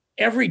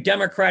 every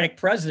Democratic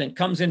president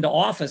comes into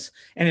office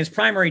and his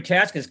primary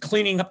task is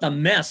cleaning up the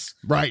mess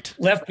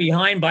left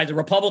behind by the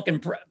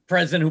Republican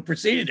president who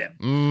preceded him.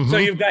 Mm-hmm. So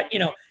you've got,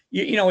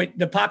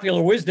 the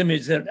popular wisdom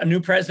is that a new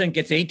president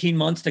gets 18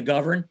 months to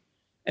govern,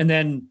 and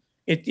then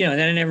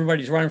then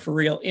everybody's running for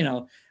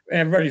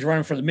everybody's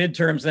running for the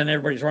midterms, then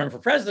everybody's running for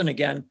president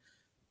again.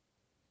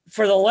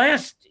 For the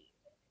last,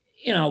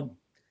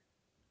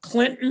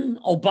 Clinton,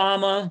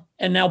 Obama,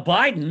 and now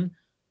Biden,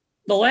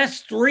 the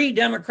last 3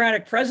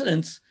 Democratic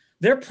presidents,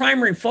 their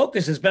primary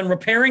focus has been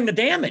repairing the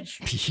damage.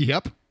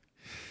 Yep.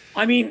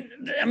 I mean,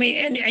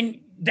 and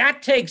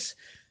that takes,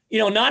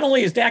 not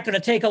only is that going to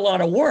take a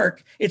lot of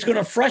work, it's going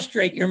to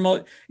frustrate your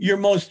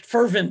most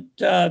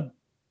fervent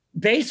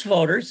base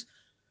voters,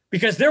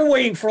 because they're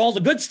waiting for all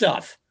the good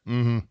stuff.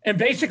 Mm-hmm. And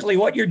basically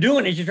what you're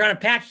doing is you're trying to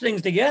patch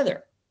things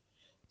together.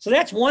 So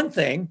that's one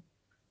thing.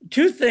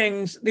 2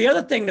 things. The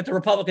other thing that the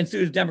Republicans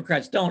do, the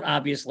Democrats don't,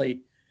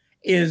 obviously,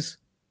 is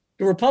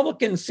the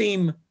Republicans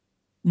seem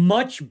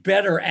much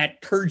better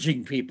at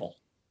purging people.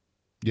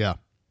 Yeah.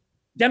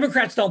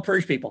 Democrats don't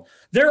purge people.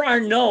 There are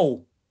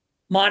no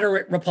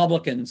moderate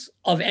Republicans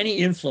of any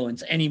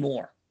influence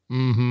anymore.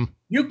 Mm-hmm.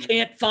 You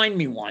can't find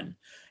me one.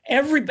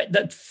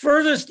 the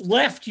furthest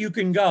left you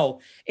can go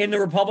in the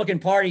Republican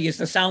Party is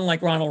to sound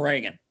like Ronald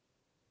Reagan.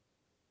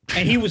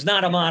 And he was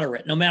not a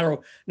moderate, no matter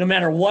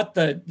what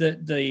the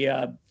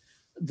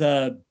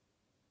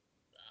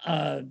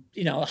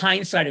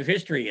hindsight of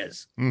history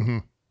is. Mm-hmm.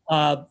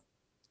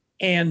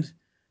 And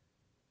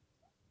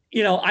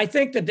I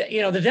think that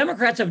the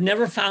Democrats have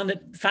never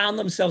found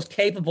themselves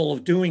capable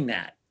of doing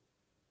that.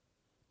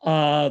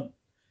 A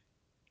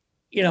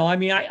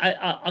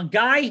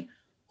guy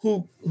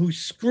who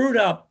screwed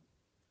up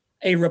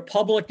a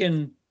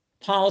Republican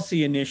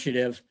policy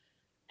initiative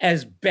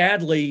as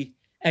badly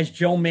as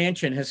Joe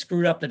Manchin has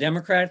screwed up the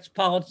Democrats'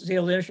 policy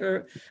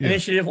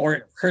initiative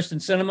or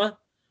Kyrsten Sinema,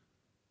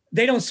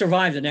 they don't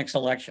survive the next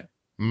election.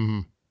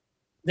 Mm-hmm.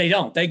 They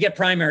don't. They get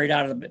primaried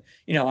out of the,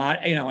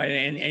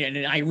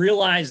 and I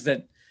realize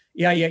that,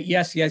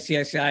 yes.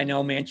 I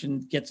know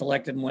Manchin gets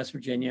elected in West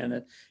Virginia,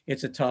 and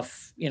it's a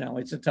tough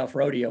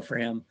rodeo for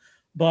him.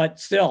 But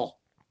still,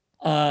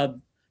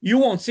 you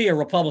won't see a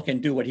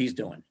Republican do what he's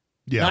doing.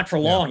 Yeah, not for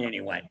long,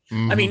 anyway.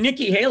 Mm-hmm. I mean,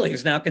 Nikki Haley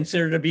is now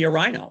considered to be a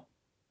rhino.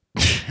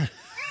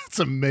 It's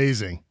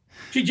amazing.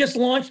 She just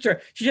launched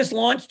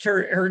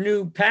her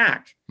new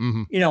PAC.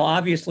 Mm-hmm.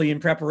 Obviously in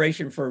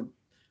preparation for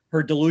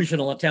her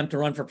delusional attempt to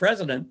run for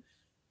president,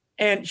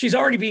 and she's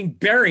already being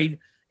buried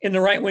in the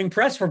right-wing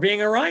press for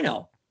being a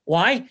rhino.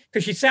 Why?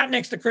 Because she sat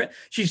next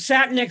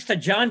to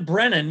John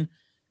Brennan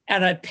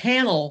at a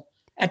panel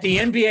at the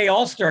NBA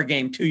All-Star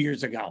Game 2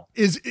 years ago.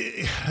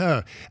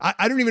 I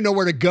don't even know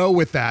where to go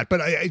with that,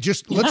 but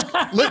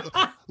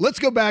let's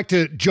go back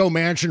to Joe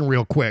Manchin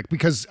real quick,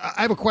 because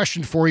I have a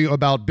question for you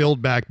about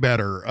Build Back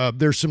Better.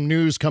 There's some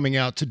news coming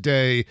out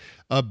today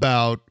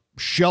about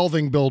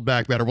shelving Build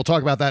Back Better. We'll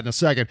talk about that in a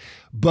second,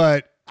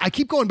 but I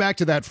keep going back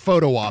to that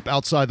photo op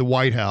outside the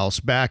White House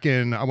back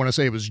in, I want to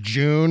say it was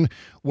June,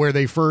 where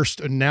they first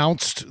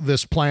announced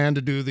this plan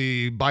to do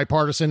the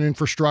bipartisan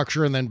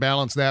infrastructure and then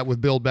balance that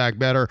with Build Back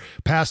Better,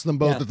 pass them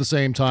both at the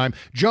same time.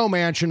 Joe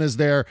Manchin is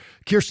there.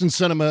 Kyrsten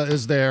Sinema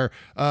is there.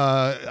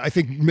 I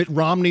think Mitt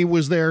Romney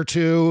was there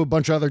too, a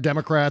bunch of other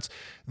Democrats.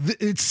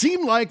 It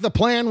seemed like the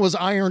plan was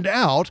ironed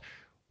out.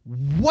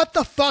 What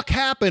the fuck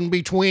happened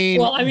between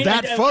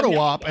that photo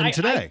op and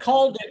today?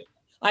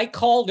 I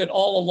called it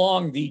all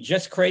along the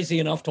just crazy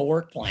enough to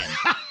work plan.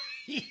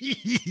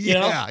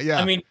 Yeah.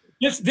 I mean,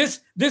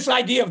 this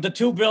idea of the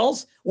two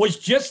bills was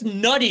just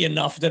nutty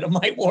enough that it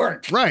might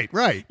work. Right.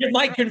 It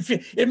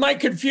might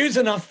confuse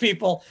enough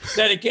people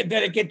that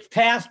it gets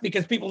passed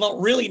because people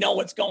don't really know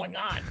what's going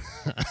on.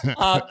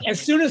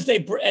 As soon as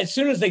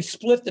they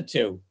split the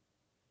two,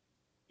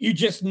 you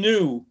just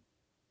knew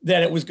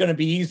that it was going to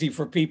be easy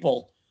for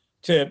people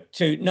to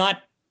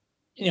not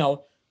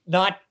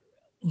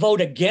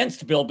vote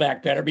against Build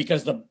Back Better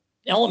because the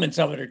elements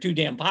of it are too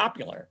damn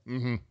popular,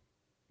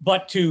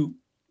 but to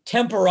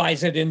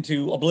temporize it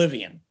into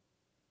oblivion.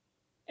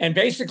 And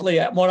basically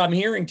what I'm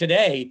hearing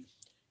today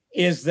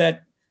is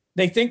that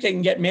they think they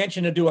can get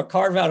Manchin to do a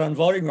carve out on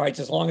voting rights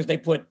as long as they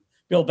put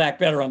Build Back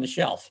Better on the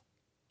shelf.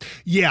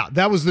 Yeah,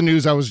 that was the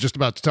news I was just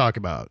about to talk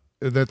about,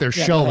 that they're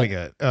shelving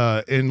it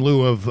in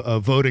lieu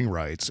of voting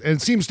rights. And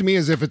it seems to me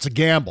as if it's a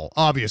gamble,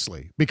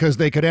 obviously, because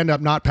they could end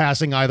up not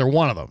passing either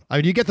one of them. I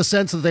mean, do you get the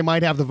sense that they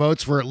might have the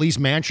votes for at least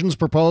Manchin's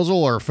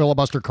proposal or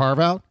filibuster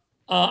carve-out?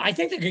 I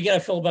think they could get a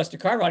filibuster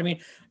carve-out. I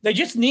mean, they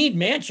just need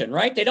Manchin,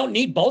 right? They don't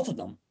need both of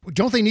them.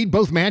 Don't they need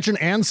both Manchin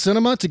and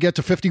Sinema to get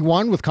to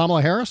 51 with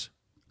Kamala Harris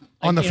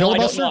on the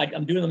filibuster? I don't know.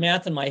 I'm doing the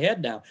math in my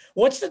head now.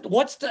 It's not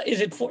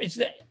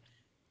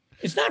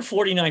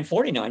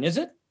 49-49, is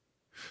it?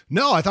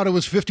 No, I thought it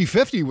was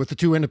 50-50 with the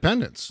two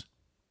independents.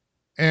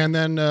 And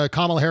then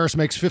Kamala Harris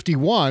makes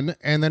 51.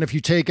 And then if you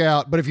take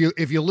out, but if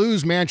you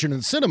lose Manchin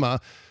and Sinema,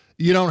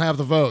 you don't have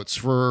the votes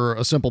for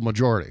a simple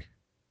majority.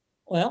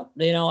 Well,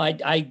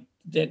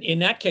 in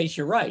that case,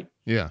 you're right.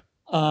 Yeah.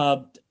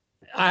 I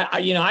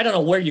don't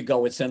know where you go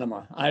with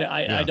Sinema.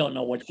 I don't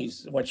know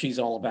what she's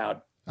all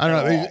about. I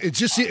don't know.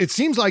 It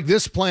seems like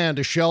this plan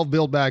to shelve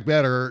Build Back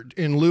Better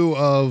in lieu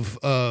of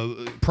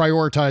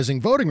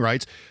prioritizing voting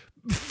rights,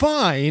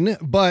 fine,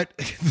 but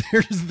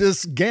there's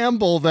this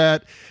gamble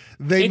that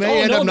they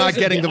may end up not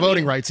getting the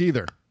voting rights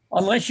either.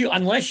 Unless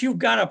you've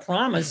got a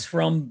promise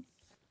from,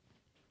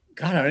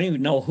 God, I don't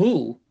even know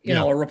who,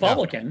 a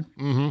Republican,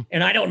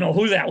 and I don't know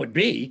who that would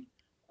be.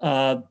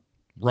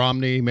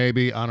 Romney,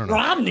 maybe, I don't know.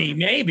 Romney,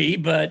 maybe,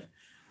 but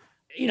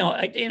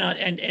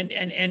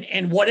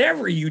and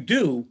whatever you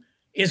do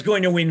is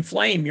going to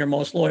inflame your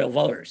most loyal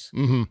voters.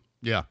 Mm-hmm.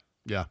 Yeah.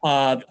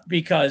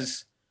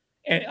 Because.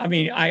 And I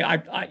mean,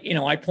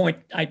 where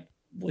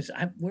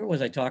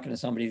was I talking to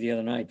somebody the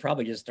other night?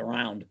 Probably just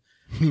around.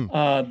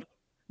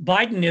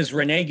 Biden is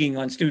reneging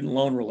on student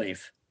loan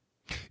relief.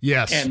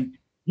 Yes. And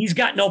he's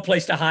got no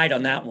place to hide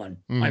on that one.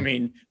 I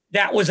mean,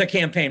 that was a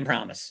campaign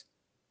promise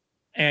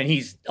and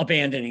he's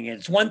abandoning it.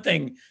 It's one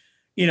thing,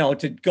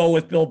 to go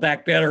with Build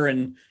Back Better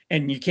and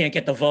you can't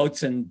get the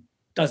votes and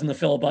doesn't the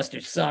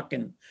filibuster suck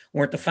and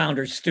weren't the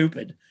founders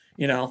stupid,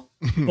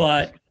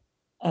 but,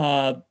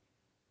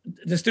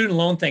 the student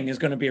loan thing is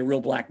going to be a real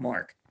black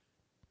mark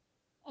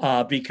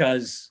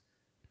because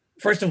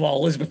first of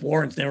all, Elizabeth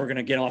Warren's never going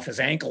to get off his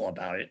ankle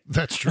about it.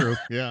 That's true.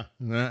 Yeah,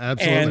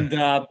 absolutely.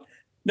 And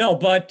no,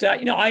 but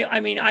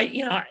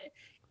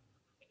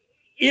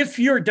if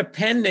you're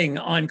depending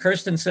on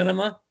Kyrsten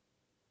Sinema,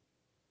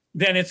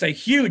 then it's a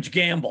huge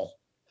gamble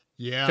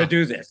to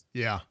do this.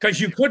 Yeah.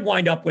 Because you could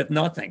wind up with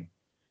nothing.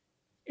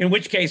 In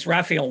which case,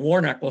 Raphael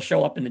Warnock will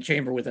show up in the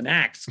chamber with an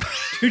axe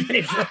 2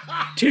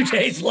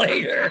 days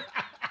later.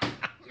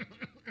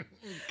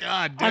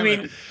 God damn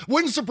it.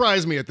 Wouldn't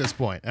surprise me at this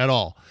point at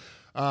all,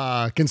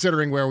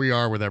 considering where we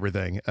are with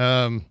everything.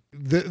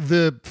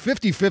 The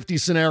 50-50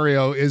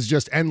 scenario is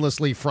just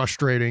endlessly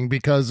frustrating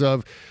because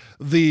of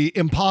the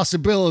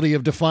impossibility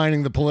of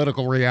defining the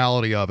political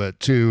reality of it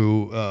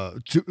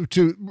to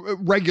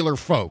regular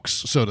folks,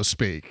 so to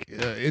speak.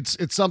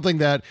 It's something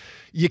that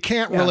you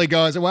can't really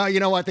go and say, well, you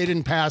know what, they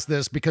didn't pass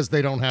this because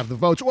they don't have the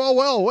votes.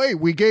 Well, wait,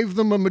 we gave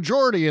them a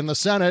majority in the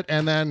Senate,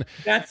 and then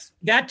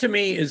that to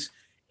me is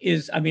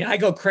I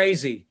go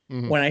crazy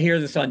when I hear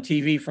this on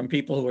TV from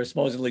people who are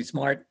supposedly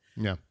smart.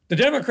 Yeah, the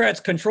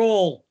Democrats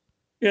control,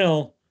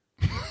 the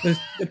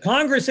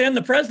Congress and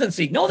the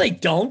presidency. No, they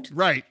don't.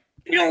 Right.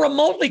 They don't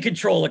remotely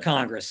control the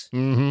Congress.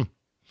 Mm-hmm.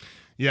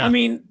 Yeah. I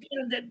mean,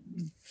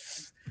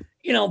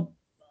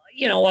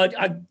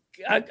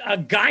 a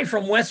guy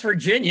from West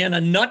Virginia and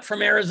a nut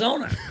from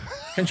Arizona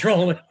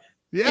control it.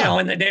 Yeah.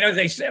 And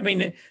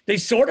they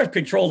sort of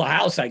control the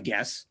House, I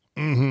guess.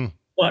 Mm-hmm.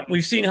 But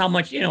we've seen how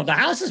much, the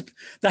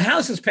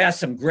House has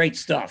passed some great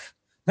stuff.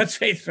 Let's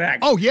face facts.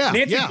 Oh, yeah.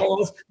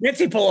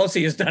 Nancy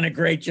Pelosi has done a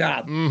great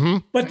job.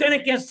 Mm-hmm. But then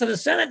it gets to the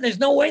Senate. And there's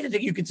no way that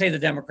you could say the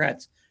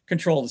Democrats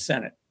control the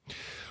Senate.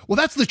 Well,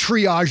 that's the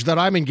triage that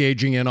I'm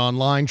engaging in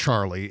online,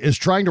 Charlie, is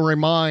trying to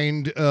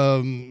remind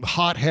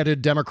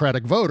hot-headed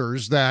Democratic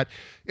voters that,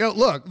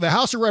 look, the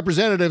House of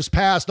Representatives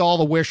passed all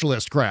the wish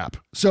list crap.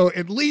 So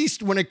at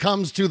least when it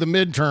comes to the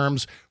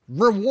midterms,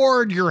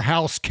 reward your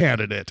House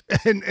candidate.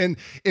 And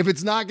if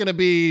it's not going to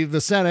be the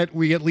Senate,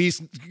 we at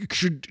least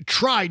should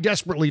try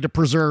desperately to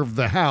preserve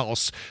the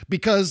House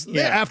because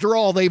after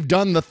all, they've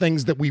done the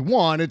things that we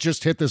want. It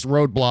just hit this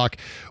roadblock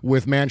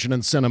with Manchin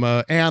and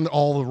Sinema and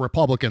all the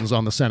Republicans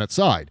on the Senate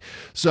side.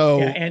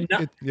 So and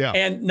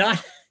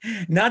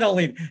not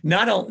only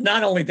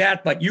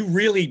that, but you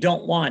really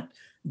don't want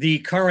the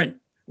current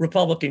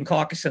Republican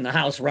caucus in the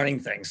House running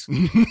things.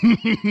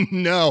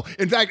 No.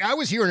 In fact, I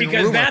was hearing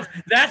because a rumor.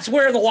 That's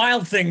where the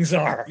wild things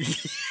are.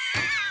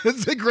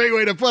 That's a great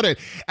way to put it.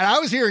 And I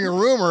was hearing a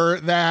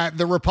rumor that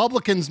the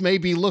Republicans may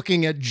be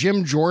looking at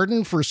Jim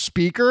Jordan for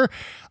Speaker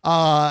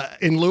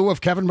in lieu of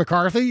Kevin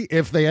McCarthy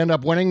if they end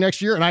up winning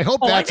next year. And I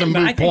hope that's a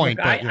moot point.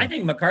 I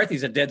think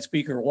McCarthy's a dead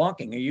speaker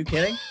walking. Are you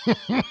kidding?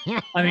 That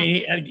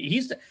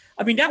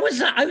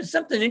was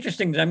something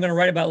interesting that I'm going to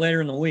write about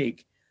later in the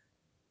week.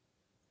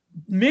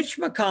 Mitch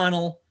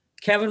McConnell,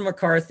 Kevin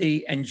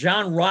McCarthy, and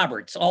John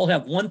Roberts all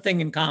have one thing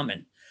in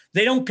common.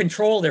 They don't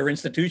control their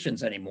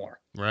institutions anymore.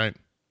 Right.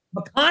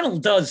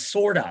 McConnell does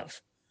sort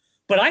of,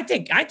 but I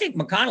think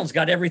McConnell's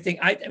got everything.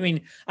 I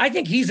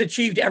think he's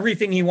achieved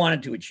everything he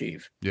wanted to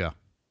achieve. Yeah.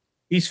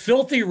 He's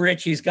filthy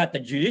rich. He's got the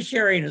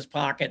judiciary in his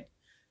pocket.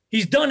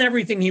 He's done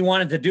everything he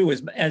wanted to do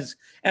as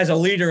a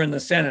leader in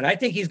the Senate. I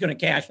think he's going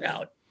to cash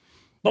out.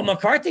 But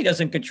McCarthy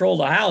doesn't control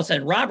the House,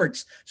 and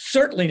Roberts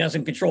certainly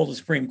doesn't control the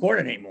Supreme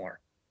Court anymore.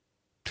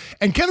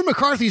 And Kevin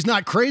McCarthy's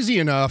not crazy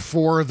enough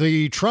for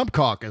the Trump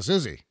caucus,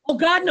 is he? Oh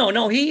God,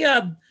 no. He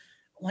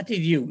what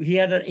did you?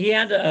 He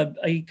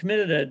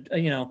committed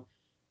an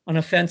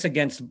offense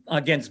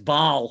against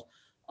Baal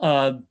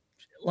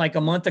like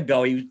a month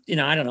ago. He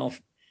I don't know.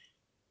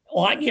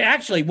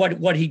 Actually,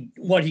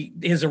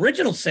 his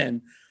original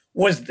sin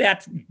was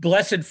that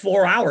blessed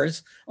 4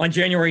 hours on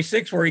January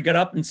 6th where he got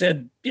up and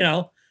said,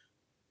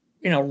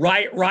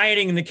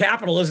 rioting in the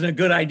Capitol isn't a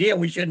good idea.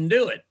 We shouldn't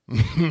do it.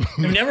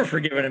 I've never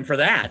forgiven him for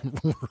that.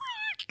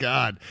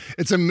 God,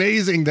 it's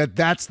amazing that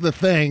that's the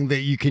thing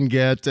that you can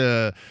get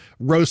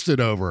roasted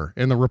over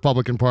in the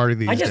Republican Party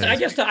these days.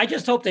 I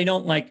just hope they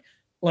don't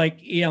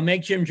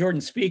make Jim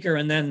Jordan Speaker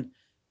and then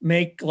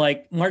make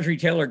like Marjorie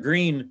Taylor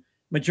Greene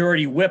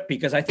majority whip,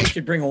 because I think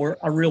she'd bring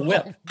a real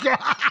whip.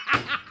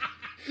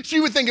 She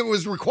would think it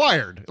was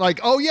required.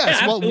 Like, oh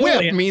yes, well,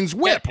 whip means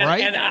whip,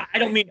 right? And I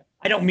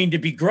don't mean to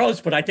be gross,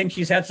 but I think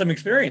she's had some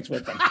experience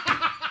with them.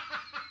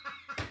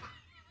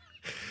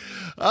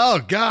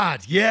 Oh,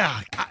 God, yeah.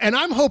 And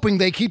I'm hoping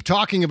they keep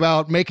talking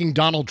about making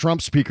Donald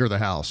Trump Speaker of the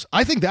House.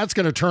 I think that's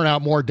going to turn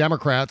out more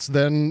Democrats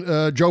than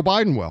Joe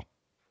Biden will.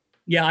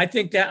 Yeah, I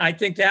think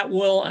that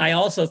will. I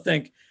also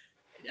think,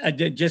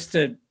 just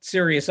to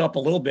serious up a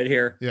little bit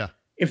here,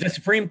 if the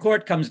Supreme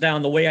Court comes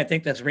down the way I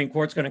think the Supreme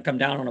Court's going to come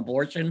down on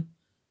abortion,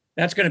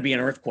 that's going to be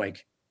an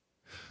earthquake.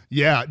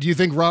 Yeah. Do you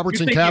think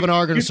Roberts and Kavanaugh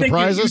are going to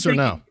surprise us or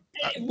no?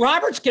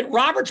 Roberts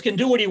can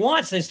do what he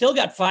wants. They still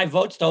got 5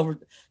 votes to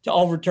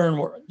overturn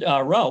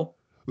Roe.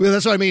 Well,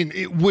 that's what I mean.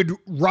 Would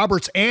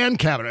Roberts and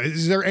Kavanaugh,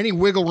 is there any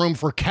wiggle room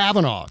for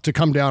Kavanaugh to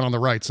come down on the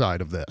right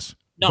side of this?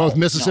 No, both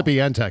Mississippi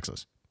and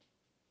Texas.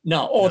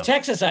 No. Oh, no.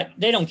 Texas,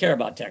 they don't care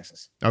about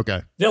Texas.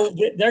 Okay.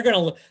 They're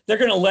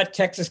gonna let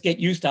Texas get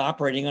used to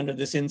operating under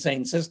this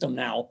insane system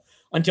now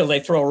until they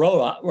throw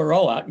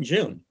Roe out in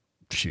June.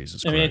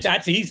 Jesus I mean, Christ.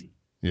 that's easy.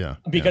 Yeah.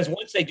 Because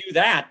once they do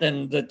that,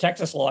 then the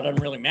Texas law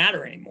doesn't really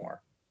matter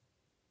anymore.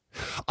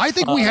 I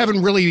think we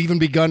haven't really even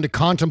begun to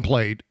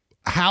contemplate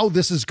how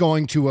this is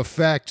going to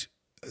affect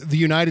the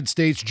United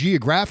States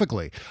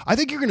geographically. I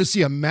think you're going to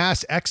see a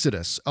mass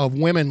exodus of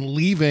women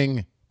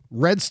leaving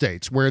red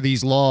states where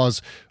these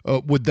laws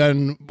would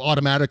then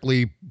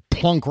automatically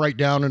plunk right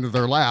down into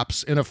their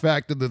laps in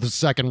effect that the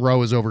second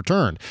Roe is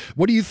overturned.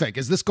 What do you think?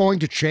 Is this going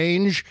to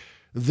change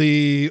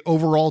the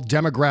overall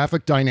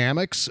demographic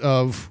dynamics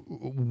of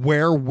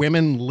where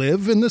women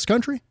live in this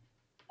country?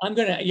 I'm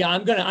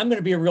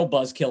gonna be a real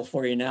buzzkill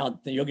for you now.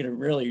 You're gonna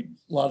really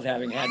love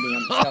having had me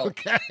on the show.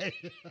 Okay.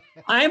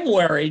 I'm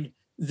worried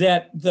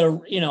that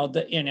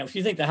if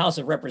you think the House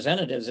of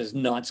Representatives is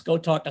nuts, go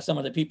talk to some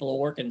of the people who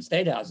work in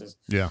state houses.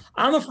 Yeah.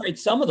 I'm afraid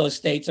some of those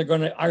states are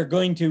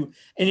going to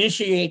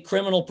initiate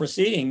criminal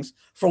proceedings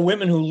for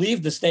women who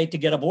leave the state to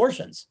get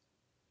abortions.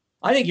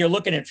 I think you're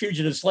looking at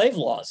fugitive slave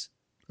laws.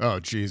 Oh,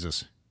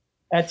 Jesus.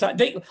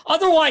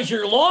 Otherwise,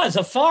 your law is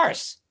a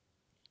farce.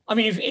 I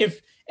mean,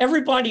 if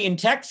everybody in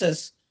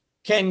Texas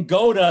can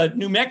go to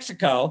New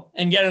Mexico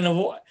and get an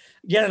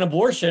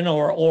abortion,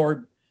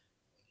 or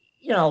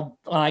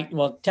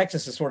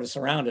Texas is sort of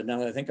surrounded now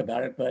that I think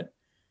about it, but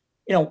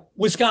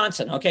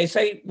Wisconsin. Okay,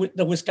 say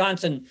the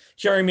Wisconsin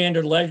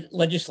gerrymandered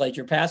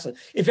legislature passes.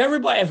 If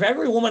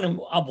every woman in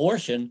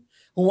abortion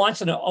who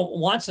wants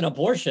an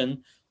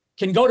abortion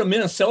can go to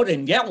Minnesota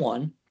and get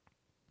one,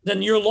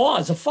 then your law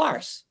is a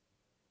farce.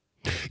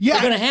 Yeah,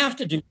 they're going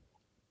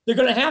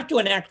to have to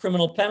enact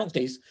criminal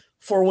penalties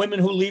for women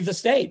who leave the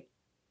state.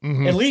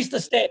 Mm-hmm. At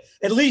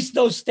least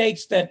those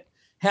states that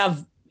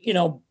have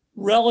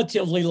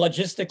relatively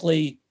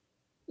logistically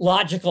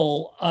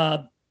logical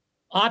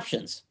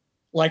options,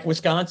 like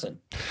Wisconsin.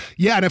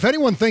 Yeah, and if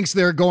anyone thinks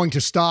they're going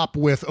to stop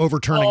with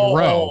overturning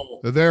Roe,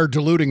 they're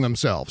deluding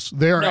themselves.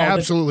 They're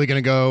absolutely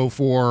going to go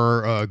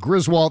for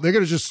Griswold. They're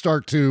going to just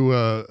start to.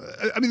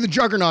 The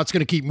juggernaut's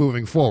going to keep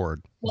moving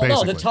forward. Well,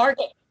 basically. no,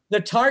 the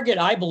target,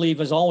 I believe,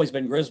 has always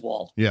been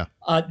Griswold. Yeah,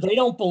 they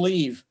don't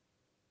believe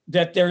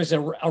that there's a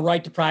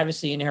right to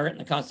privacy inherent in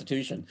the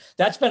Constitution.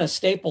 That's been a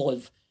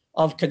staple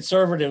of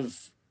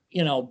conservative,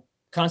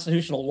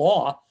 constitutional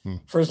law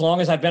for as long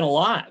as I've been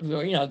alive.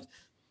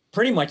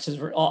 Pretty much as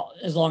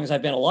long as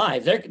I've been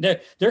alive.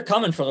 They're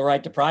coming for the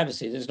right to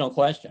privacy. There's no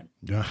question.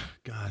 God,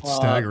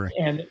 staggering.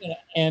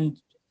 And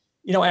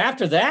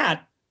after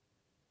that,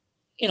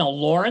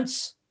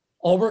 Lawrence,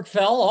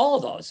 Obergefell, all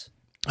of those.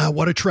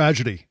 What a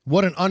tragedy.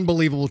 What an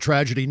unbelievable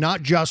tragedy,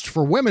 not just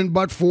for women,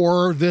 but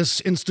for this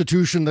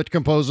institution that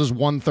composes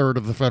 1/3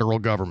 of the federal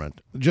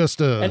government. And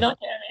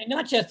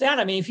not just that.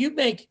 I mean,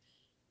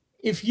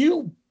 if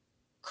you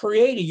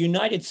create a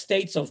United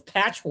States of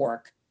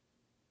patchwork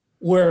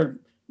where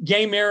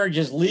gay marriage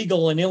is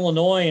legal in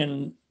Illinois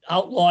and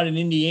outlawed in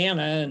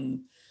Indiana,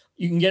 and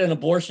you can get an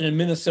abortion in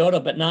Minnesota,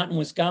 but not in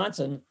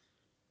Wisconsin,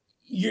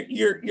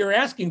 you're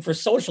asking for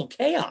social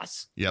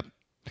chaos. Yep.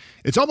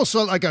 It's almost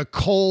like a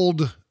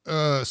cold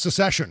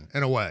secession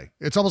in a way.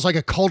 It's almost like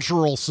a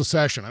cultural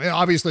secession. I mean,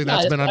 obviously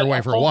that's been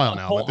underway for a while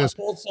now. But this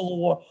cold civil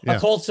war, yeah. a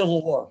cold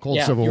civil war,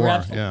 cold civil war.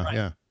 Yeah, right.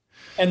 yeah.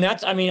 And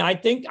that's. I mean, I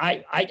think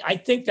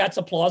that's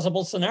a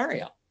plausible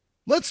scenario.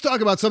 Let's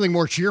talk about something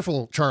more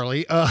cheerful,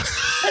 Charlie.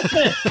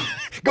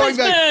 Going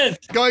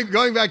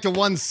back to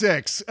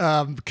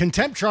 1-6,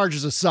 contempt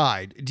charges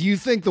aside, do you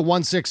think the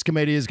 1-6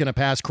 committee is going to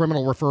pass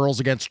criminal referrals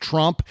against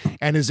Trump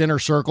and his inner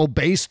circle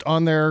based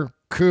on their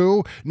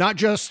coup? Not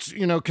just,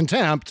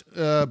 contempt,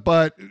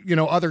 but,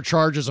 other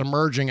charges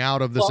emerging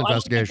out of this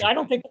investigation. I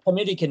don't think the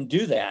committee can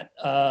do that.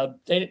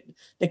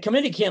 The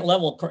committee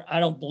I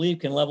don't believe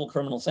can level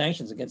criminal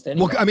sanctions against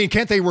anyone. Well, I mean,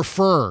 can't they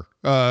refer?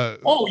 They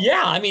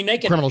can.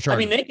 Criminal charges. I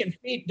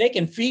mean, they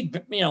can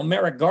feed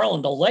Merrick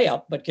Garland a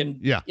layup, but can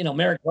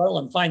Merrick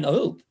Garland find the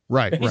hoop?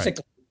 Right.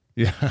 Basically.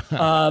 Right.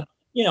 Yeah.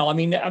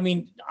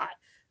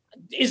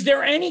 Is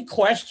there any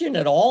question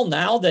at all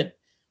now that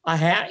a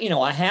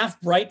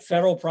half-bright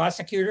federal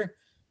prosecutor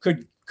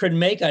could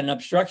make an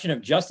obstruction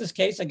of justice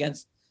case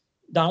against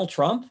Donald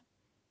Trump?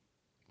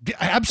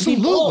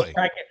 Absolutely.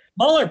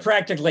 Mueller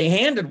practically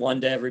handed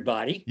one to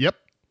everybody. Yep.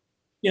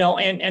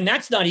 And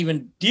that's not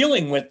even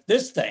dealing with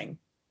this thing.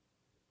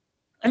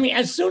 I mean,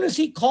 as soon as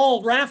he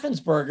called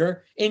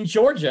Raffensperger in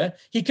Georgia,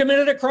 he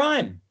committed a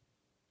crime.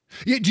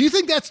 Yeah, do you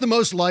think that's the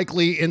most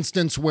likely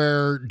instance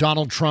where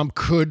Donald Trump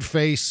could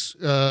face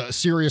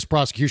serious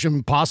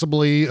prosecution,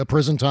 possibly a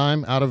prison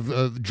time out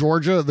of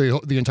Georgia,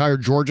 the entire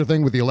Georgia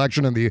thing with the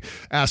election and the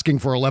asking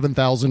for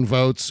 11,000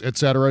 votes, et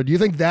cetera? Do you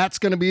think that's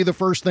going to be the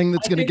first thing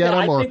that's going to get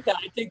him?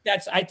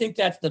 I think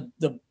that's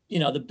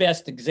the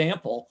best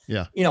example.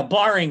 Yeah.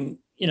 Barring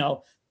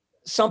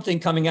something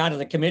coming out of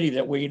the committee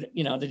that we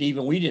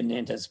didn't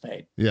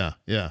anticipate. Yeah.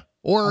 Yeah.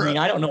 Or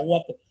I don't know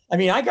what.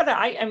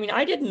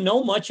 I didn't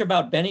know much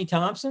about Benny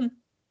Thompson,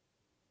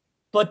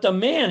 but the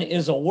man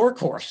is a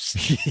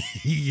workhorse.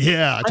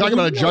 Yeah, talking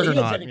about a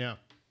juggernaut.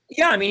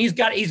 Yeah, he's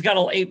got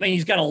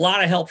a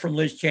lot of help from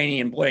Liz Cheney,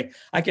 and boy,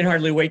 I can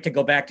hardly wait to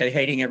go back to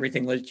hating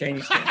everything Liz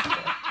Cheney stands for.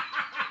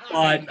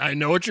 But I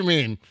know what you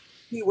mean.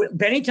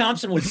 Benny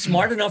Thompson was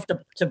smart enough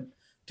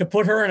to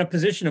put her in a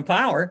position of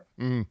power,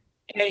 Mm.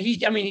 and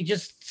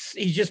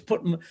he's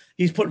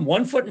putting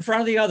one foot in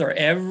front of the other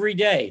every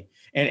day,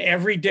 and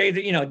every day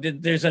that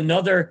there's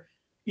another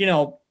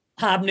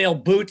hobnail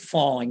boot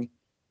falling.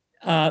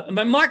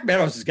 But Mark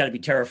Meadows has got to be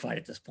terrified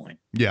at this point.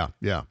 Yeah.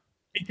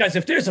 Because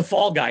if there's a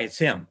fall guy, it's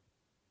him.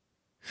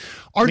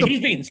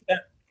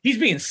 He's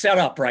being set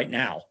up right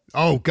now.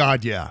 Oh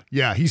God, yeah.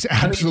 He's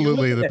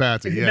absolutely the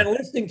patsy. If you've Yeah, been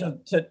listening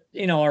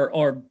to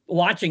or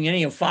watching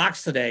any of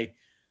Fox today,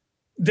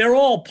 they're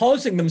all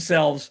posing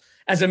themselves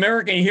as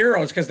American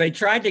heroes because they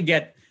tried to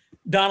get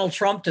Donald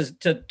Trump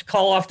to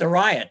call off the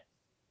riot.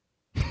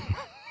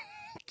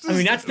 I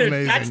mean, that's their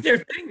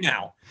thing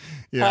now.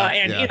 Yeah,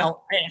 and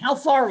how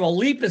far of a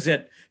leap is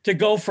it to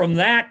go from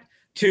that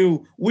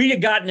to we'd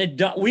have gotten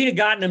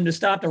him to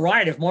stop the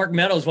riot if Mark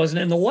Meadows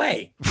wasn't in the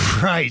way.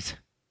 right.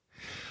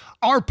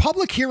 Are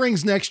public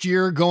hearings next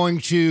year going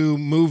to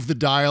move the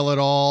dial at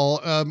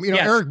all?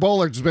 Yes. Eric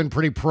Bollard's been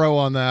pretty pro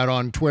on that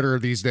on Twitter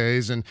these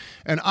days, and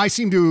I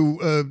seem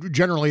to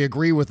generally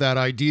agree with that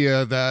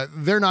idea that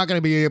they're not going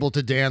to be able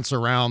to dance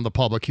around the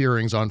public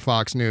hearings on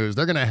Fox News.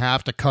 They're going to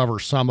have to cover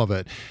some of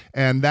it,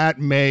 and that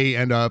may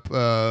end up,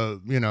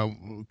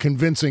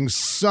 convincing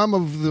some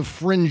of the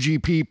fringy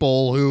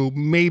people who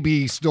may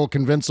be still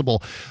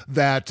convincible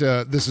that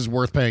this is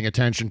worth paying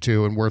attention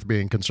to and worth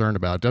being concerned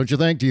about. Don't you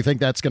think? Do you think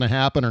that's going to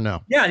happen or no?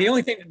 Yeah, the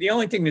only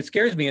thing that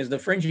scares me is the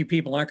fringy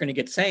people aren't going to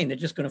get sane. They're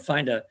just going to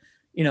find a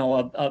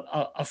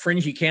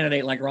fringy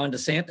candidate like Ron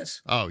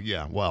DeSantis. Oh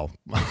yeah, well,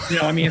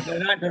 they're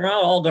not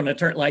all going to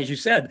turn, like you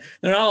said,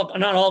 they're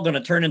not all going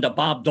to turn into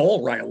Bob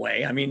Dole right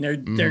away. I mean, they're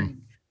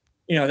going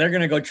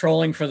to go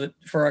trolling for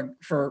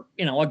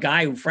a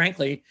guy who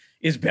frankly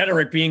is better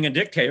at being a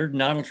dictator than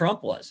Donald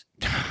Trump was.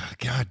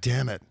 God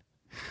damn it.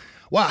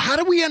 Wow, how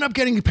did we end up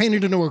getting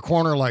painted into a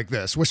corner like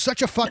this? We're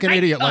such a fucking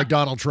idiot like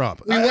Donald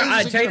Trump.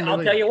 I'll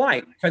tell you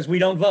why. Because we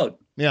don't vote.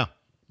 Yeah.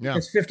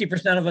 Because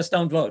 50% of us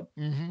don't vote.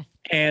 Mm-hmm.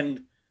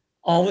 And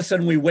all of a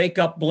sudden we wake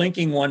up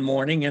blinking one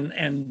morning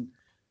and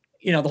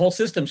the whole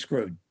system's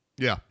screwed.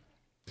 Yeah.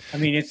 I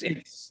mean, it's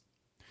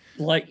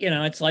like,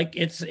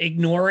 it's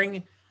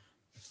ignoring.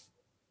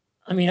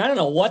 I mean, I don't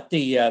know what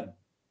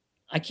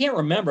I can't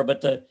remember, but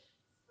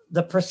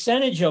the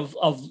percentage of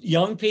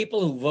young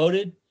people who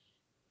voted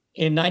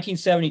in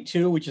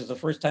 1972, which is the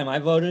first time I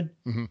voted,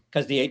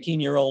 because the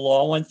 18-year-old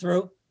law went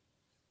through.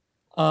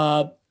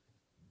 It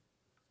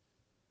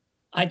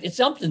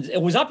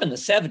was up in the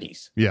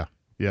 70s. Yeah.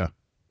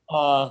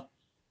 And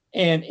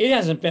it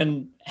hasn't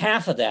been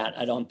half of that,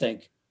 I don't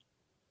think,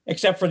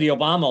 except for the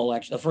Obama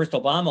election, the first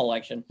Obama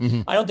election.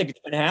 Mm-hmm. I don't think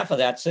it's been half of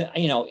that,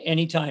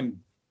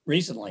 anytime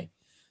recently.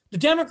 The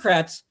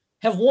Democrats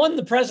have won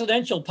the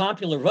presidential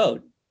popular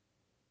vote.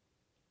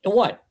 And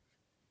what?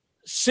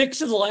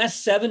 6 of the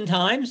last 7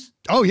 times?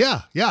 Oh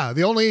yeah.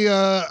 The only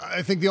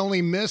I think the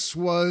only miss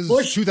was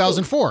Bush,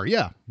 2004.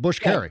 Yeah, Bush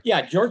Kerry.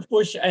 Yeah, George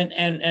Bush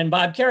and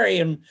Bob Kerry,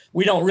 and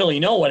we don't really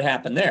know what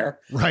happened there.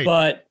 Right.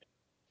 But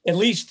at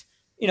least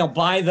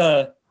by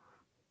the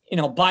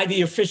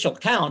official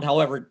count,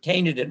 however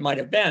tainted it might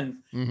have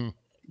been,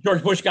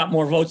 George Bush got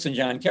more votes than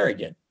John Kerry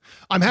did.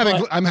 I'm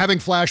having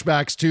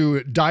flashbacks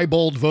to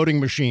Diebold voting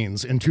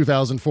machines in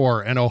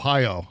 2004 in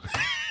Ohio.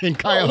 In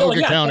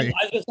Cuyahoga County.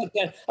 I was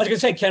going to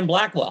say Ken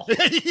Blackwell.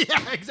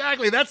 Yeah,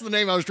 exactly. That's the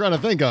name I was trying to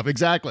think of.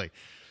 Exactly.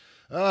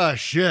 Oh,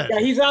 shit. Yeah,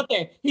 he's out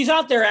there. He's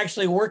out there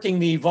actually working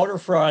the voter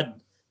fraud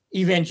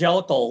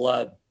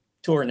evangelical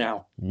tour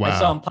now. Wow. I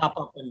saw him pop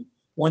up in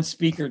one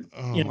speaker,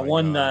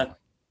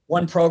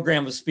 one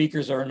program of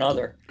speakers or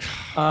another.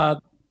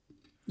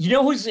 You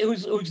know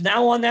who's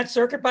now on that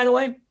circuit, by the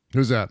way?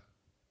 Who's that?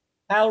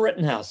 Kyle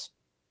Rittenhouse.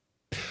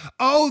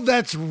 Oh,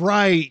 that's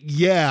right.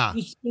 Yeah.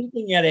 He's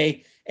speaking at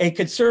a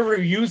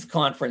conservative youth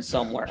conference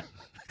somewhere.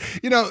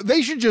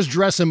 They should just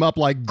dress him up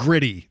like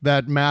Gritty,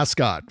 that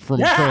mascot from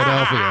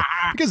Philadelphia,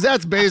 because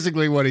that's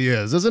basically what he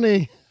is, isn't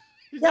he?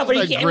 Yeah,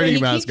 but he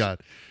Gritty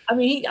mascot.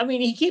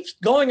 He keeps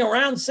going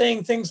around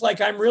saying things like,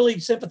 "I'm really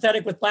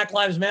sympathetic with Black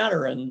Lives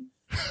Matter," and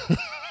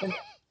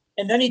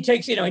then he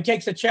takes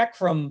a check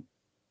from,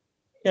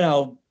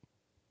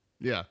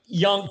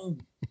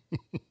 young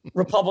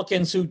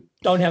Republicans who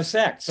don't have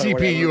sex.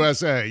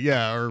 TPUSA,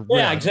 or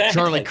exactly.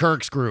 Charlie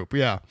Kirk's group,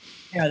 yeah.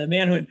 Yeah, the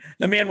man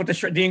with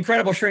the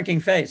incredible shrinking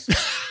face.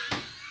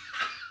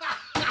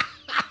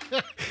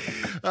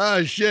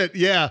 Oh shit,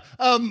 yeah.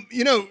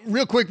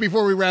 Real quick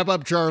before we wrap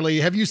up, Charlie,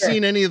 have you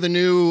seen any of the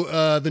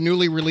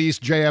newly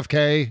released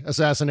JFK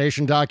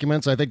assassination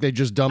documents? I think they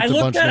just dumped a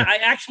bunch.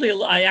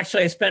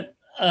 I spent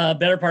a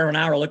better part of an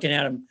hour looking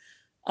at them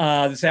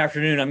this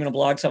afternoon. I'm going to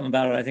blog something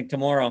about it, I think,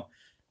 tomorrow.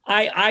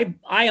 I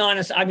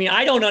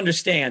don't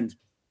understand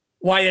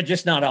why they're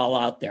just not all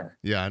out there.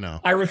 Yeah, I know.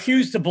 I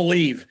refuse to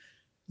believe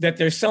that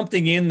there's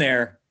something in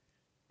there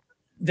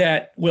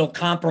that will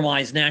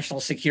compromise national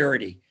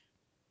security.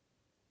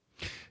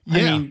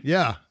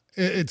 Yeah.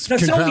 It's the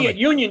Soviet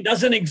Union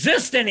doesn't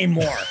exist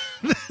anymore.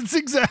 That's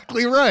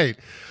exactly right.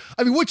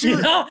 I mean, what's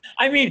your?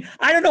 I mean,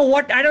 I don't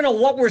know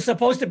what we're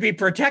supposed to be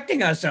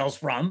protecting ourselves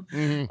from.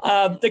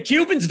 The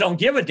Cubans don't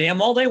give a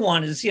damn. All they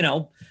want is,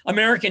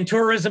 American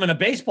tourism and a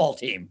baseball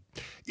team.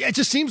 Yeah, it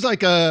just seems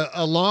like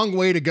a long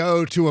way to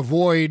go to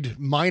avoid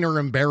minor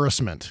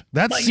embarrassment.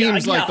 That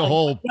seems like the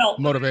whole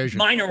motivation.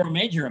 Minor or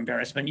major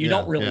embarrassment, you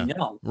don't really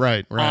know.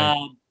 Right.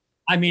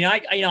 I mean,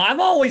 I've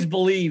always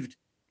believed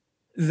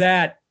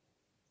that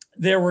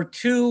there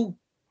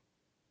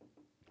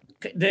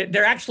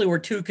actually were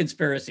two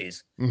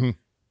conspiracies.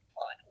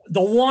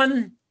 The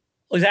one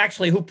was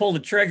actually who pulled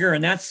the trigger,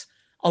 and that's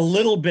a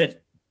little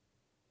bit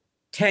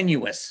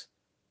tenuous.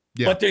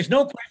 Yeah. But there's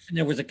no question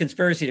there was a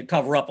conspiracy to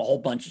cover up a whole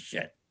bunch of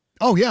shit.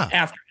 Oh, yeah.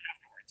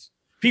 Afterwards.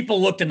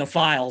 People looked in the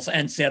files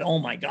and said, oh,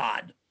 my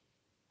God.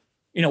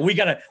 We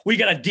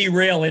gotta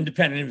derail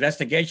independent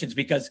investigations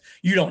because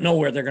you don't know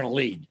where they're going to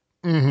lead.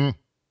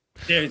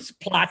 There's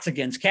plots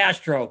against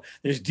Castro.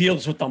 There's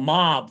deals with the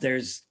mob.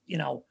 There's,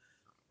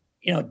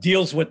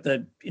 deals with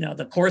the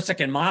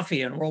Corsican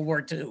mafia in World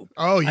War II.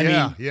 Oh,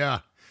 yeah, yeah.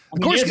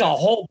 There's a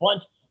whole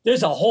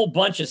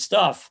bunch of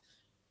stuff.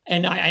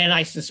 And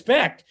I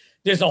suspect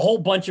there's a whole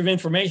bunch of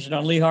information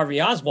on Lee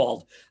Harvey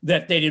Oswald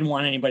that they didn't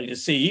want anybody to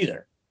see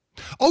either.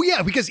 Oh,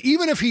 yeah, because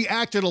even if he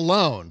acted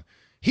alone,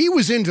 he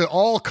was into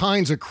all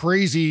kinds of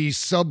crazy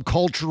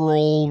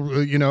subcultural,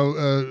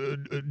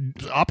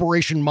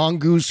 Operation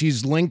Mongoose.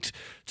 He's linked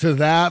to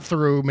that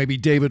through maybe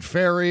David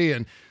Ferry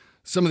and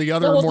some of the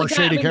other more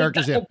shady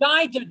characters.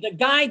 The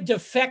guy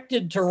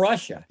defected to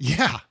Russia.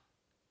 Yeah.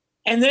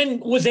 And then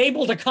was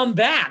able to come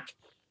back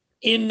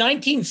in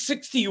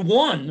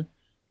 1961,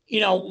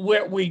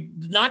 where we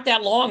not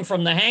that long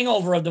from the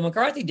hangover of the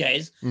McCarthy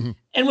days,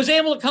 and was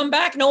able to come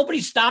back.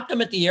 Nobody stopped him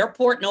at the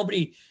airport.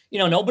 Nobody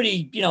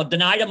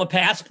denied him a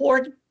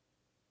passport.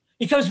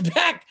 He comes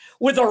back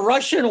with a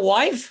Russian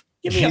wife.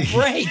 Give me a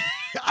break.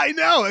 I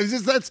know. It's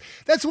just,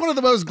 that's one of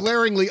the most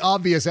glaringly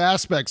obvious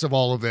aspects of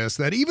all of this,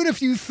 that even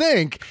if you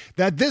think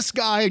that this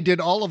guy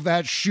did all of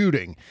that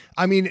shooting,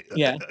 I mean,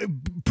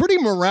 pretty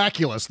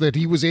miraculous that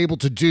he was able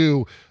to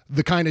do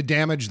the kind of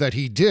damage that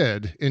he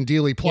did in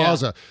Dealey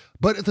Plaza. Yeah.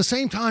 But at the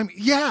same time,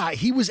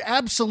 he was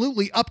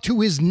absolutely up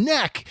to his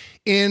neck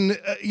in,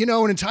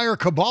 an entire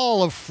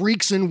cabal of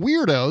freaks and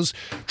weirdos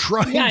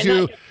trying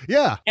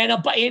and a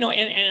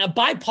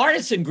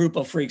bipartisan group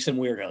of freaks and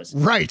weirdos.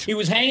 Right. He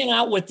was hanging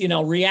out with,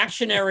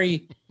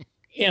 reactionary,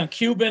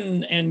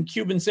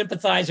 Cuban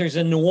sympathizers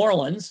in New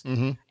Orleans.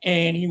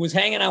 And he was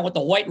hanging out with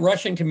the white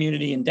Russian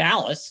community in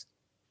Dallas.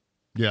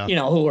 Yeah.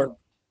 Who are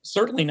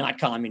certainly not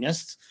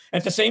communists.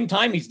 At the same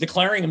time, he's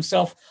declaring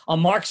himself a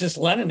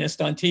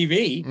Marxist-Leninist on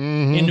TV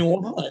in New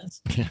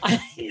Orleans.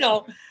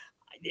 The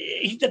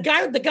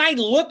guy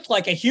looked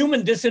like a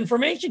human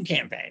disinformation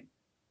campaign.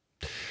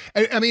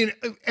 I mean,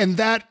 and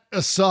that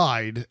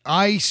aside,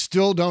 I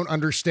still don't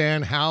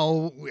understand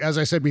how, as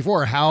I said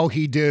before, how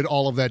he did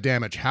all of that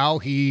damage, how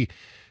he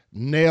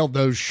nailed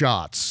those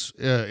shots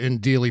in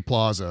Dealey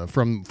Plaza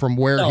from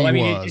where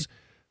he was.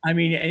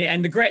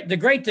 And the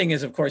great thing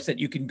is, of course, that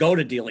you can go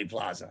to Dealey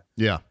Plaza.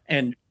 Yeah.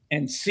 And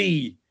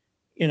see,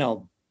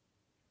 I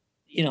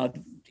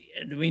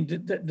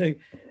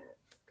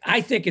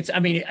think it's,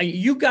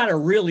 you got to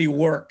really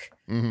work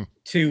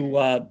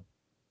to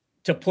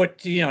put,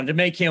 to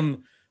make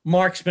him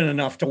marksman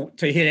enough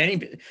to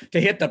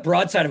hit the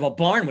broadside of a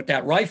barn with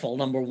that rifle,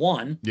 number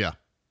one. Yeah.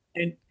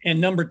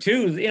 And number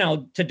two,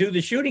 to do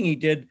the shooting he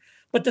did.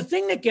 But the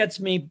thing that gets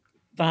me,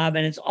 Bob,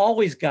 and it's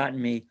always gotten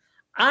me,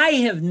 I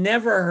have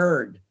never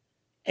heard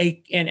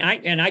and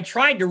I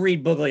tried to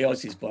read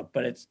Bugliosi's book,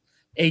 but it's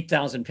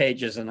 8,000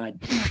 pages and I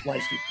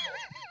sliced it.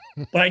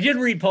 But I did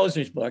read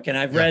Posner's book, and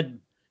I've read,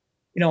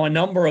 a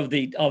number of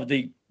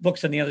the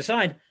books on the other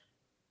side.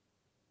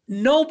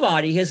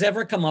 Nobody has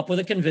ever come up with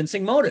a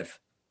convincing motive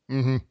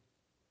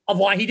of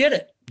why he did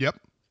it. Yep.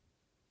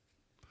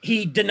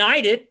 He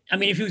denied it. I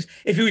mean,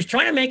 if he was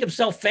trying to make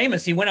himself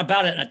famous, he went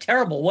about it in a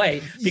terrible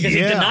way because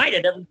he denied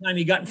it every time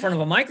he got in front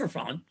of a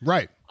microphone.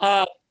 Right.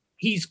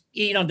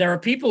 There are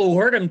people who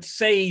heard him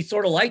say he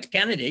sort of liked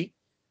Kennedy.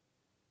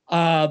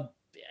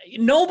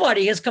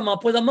 Nobody has come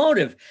up with a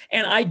motive.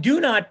 And I do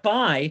not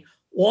buy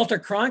Walter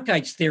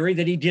Cronkite's theory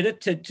that he did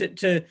it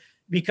to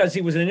because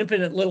he was an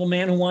impotent little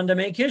man who wanted to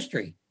make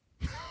history.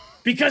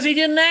 Because he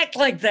didn't act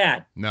like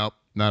that. Nope,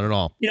 not at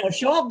all.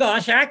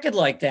 Shawgosh acted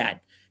like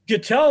that.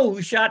 Guiteau,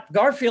 who shot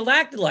Garfield,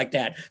 acted like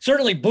that.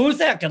 Certainly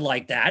Booth acted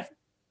like that.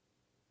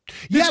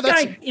 This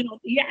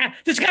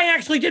guy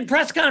actually did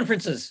press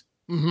conferences.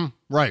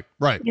 Right.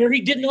 Where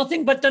he did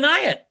nothing but deny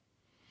it.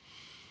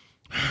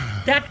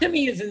 That to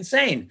me is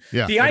insane.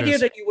 Yeah, the idea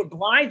that you would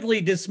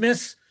blithely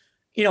dismiss,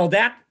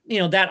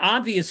 that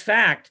obvious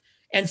fact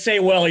and say,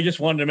 well, he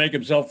just wanted to make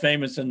himself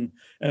famous and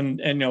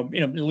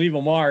leave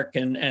a mark,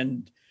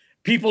 and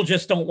people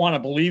just don't want to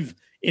believe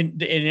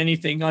in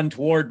anything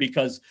untoward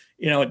because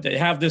to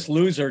have this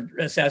loser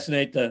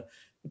assassinate the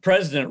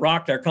president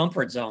rocked our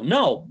comfort zone.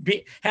 No,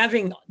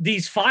 having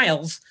these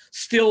files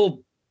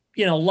still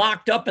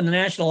locked up in the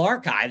National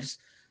Archives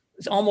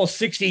almost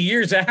 60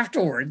 years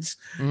afterwards.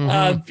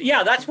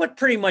 Yeah, that's what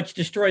pretty much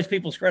destroys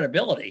people's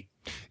credibility.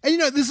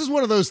 And, this is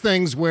one of those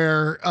things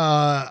where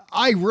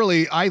I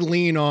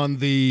lean on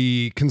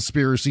the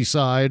conspiracy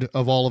side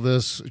of all of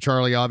this,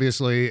 Charlie,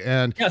 obviously.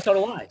 And yeah, so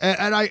do I.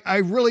 And I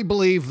really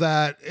believe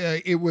that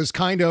it was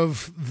kind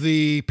of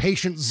the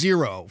patient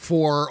zero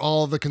for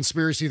all of the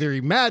conspiracy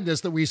theory madness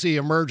that we see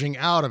emerging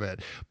out of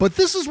it. But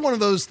this is one of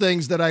those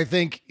things that I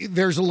think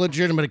there's a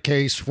legitimate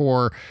case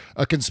for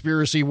a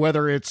conspiracy,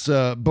 whether it's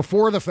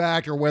before the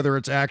fact or whether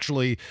it's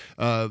actually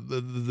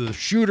the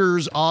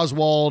shooters,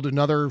 Oswald,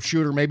 another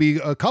shooter, maybe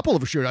a couple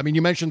of shooters. I mean,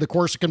 you mentioned the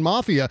Corsican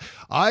Mafia.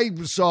 I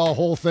saw a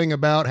whole thing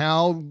about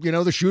how,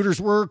 the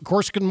shooters were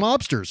Corsican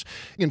mobsters.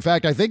 In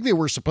fact, I think they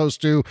were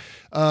supposed to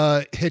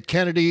hit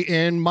Kennedy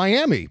in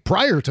Miami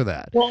prior to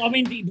that. Well, I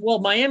mean,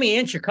 Miami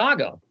and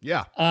Chicago.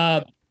 Yeah.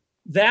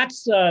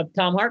 That's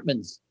Tom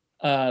Hartman's.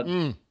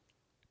 Tom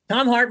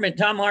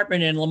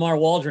Hartman and Lamar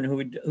Waldron,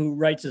 who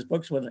writes his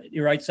books with, he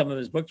writes some of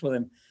his books with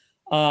him,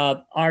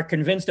 are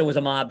convinced it was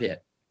a mob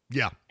hit.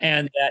 Yeah.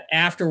 And that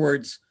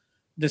afterwards,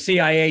 the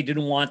CIA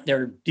didn't want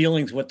their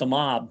dealings with the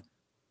mob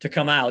to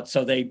come out,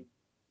 so they,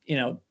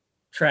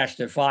 trashed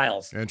their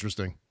files.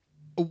 Interesting.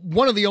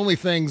 One of the only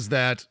things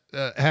that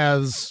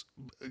has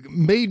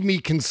made me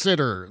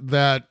consider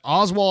that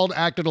Oswald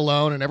acted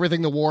alone and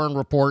everything the Warren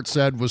report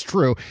said was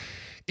true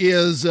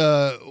is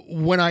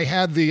when I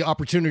had the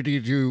opportunity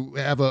to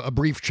have a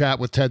brief chat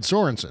with Ted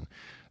Sorensen,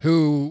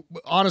 who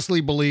honestly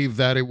believed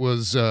that it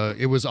was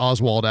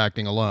Oswald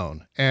acting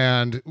alone.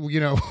 And,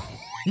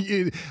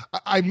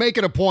 I make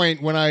it a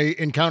point when I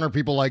encounter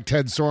people like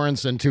Ted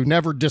Sorensen to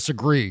never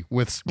disagree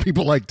with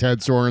people like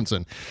Ted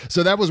Sorensen.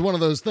 So that was one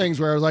of those things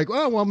where I was like,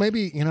 oh, well,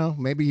 maybe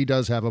he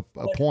does have a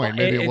point.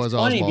 Maybe it was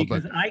Oswald.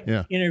 But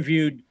I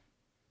interviewed,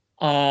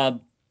 I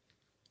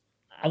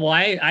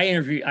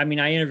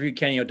interviewed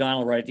Kenny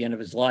O'Donnell right at the end of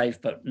his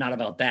life, but not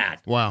about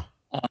that. Wow.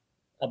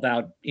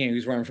 About, he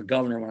was running for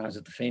governor when I was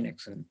at the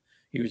Phoenix, and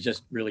he was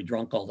just really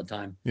drunk all the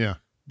time. Yeah.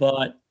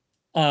 But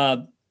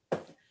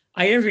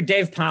I interviewed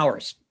Dave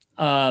Powers,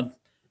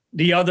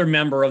 the other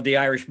member of the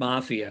Irish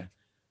Mafia,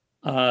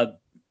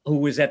 who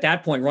was at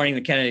that point running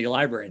the Kennedy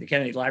Library. The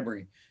Kennedy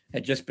Library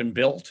had just been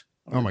built.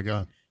 Oh my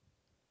God.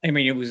 I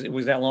mean, it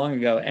was that long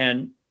ago.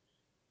 And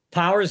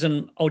Powers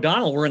and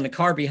O'Donnell were in the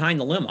car behind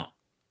the limo.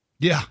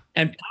 Yeah.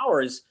 And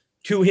Powers,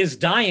 to his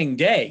dying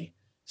day,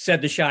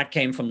 said the shot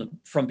came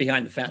from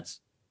behind the fence.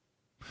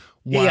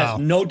 Wow. He has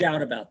no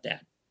doubt about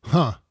that.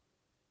 Huh.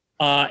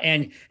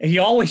 And he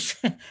always,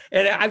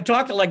 and I've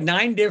talked to like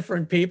 9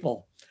 different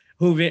people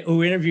who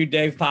interviewed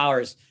Dave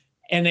Powers,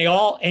 and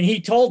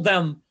he told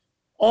them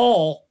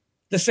all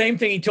the same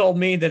thing he told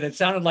me, that it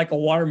sounded like a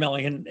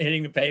watermelon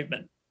hitting the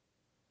pavement.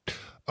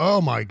 Oh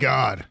my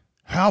God.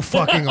 How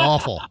fucking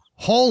awful.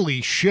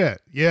 Holy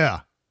shit.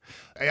 Yeah.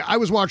 I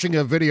was watching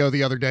a video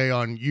the other day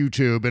on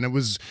YouTube, and it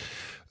was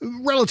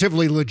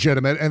relatively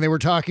legitimate. And they were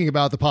talking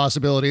about the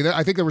possibility that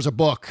I think there was a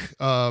book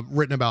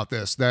written about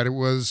this, that it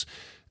was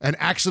an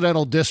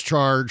accidental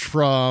discharge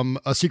from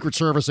a Secret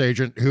Service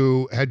agent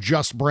who had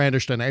just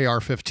brandished an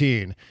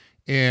AR-15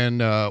 in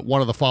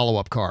one of the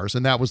follow-up cars,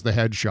 and that was the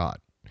headshot.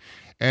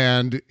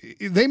 And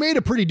they made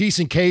a pretty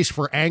decent case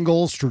for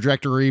angles,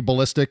 trajectory,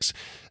 ballistics,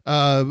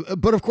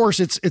 but of course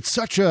it's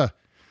such a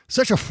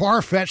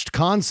far-fetched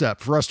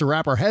concept for us to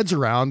wrap our heads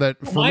around that.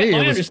 For my me,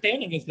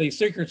 understanding is the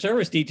Secret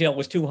Service detail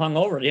was too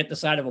hungover to hit the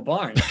side of a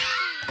barn.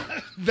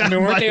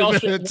 Weren't they all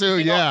too?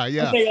 Yeah.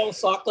 Weren't they all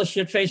sockless,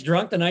 shit-faced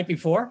drunk the night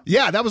before?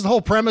 Yeah, that was the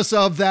whole premise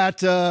of that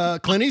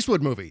Clint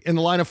Eastwood movie, In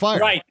the Line of Fire.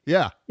 Right.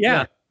 Yeah.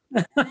 Wow.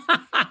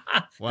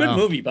 Good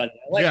movie, but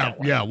I like that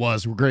one. Yeah, it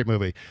was a great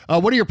movie.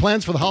 What are your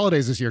plans for the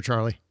holidays this year,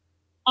 Charlie?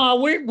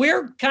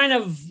 We're kind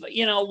of,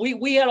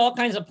 we had all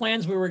kinds of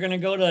plans. We were going to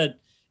go to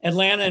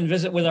Atlanta and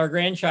visit with our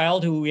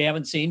grandchild, who we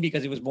haven't seen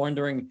because he was born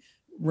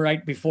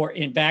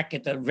back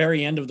at the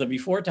very end of the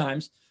before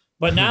times.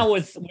 But now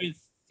with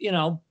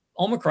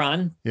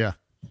Omicron, yeah,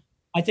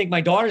 I think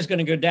my daughter's going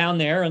to go down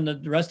there, and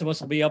the rest of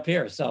us will be up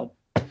here. So,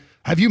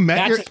 have you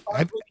met as far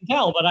as we can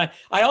tell. But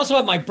I also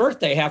have my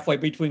birthday halfway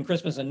between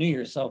Christmas and New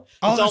Year's, so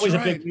it's always a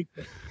big week.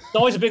 It's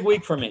always a big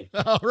week for me.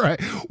 All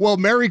right. Well,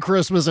 Merry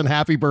Christmas and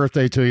happy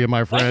birthday to you,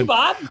 my friend.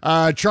 Thank you,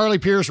 Bob. Charlie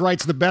Pierce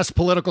writes the best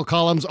political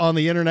columns on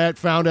the internet,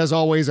 found as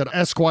always at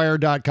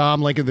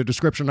Esquire.com. Link in the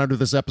description under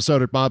this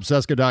episode at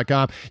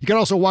BobCesca.com. You can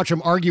also watch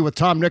him argue with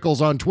Tom Nichols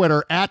on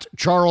Twitter at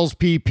Charles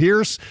P.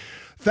 Pierce.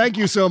 Thank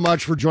you so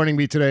much for joining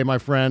me today, my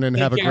friend, and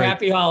have a great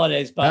happy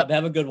holidays, Bob.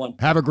 Have a good one.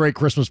 Have a great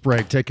Christmas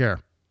break. Take care.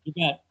 You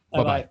bet.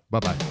 Bye-bye.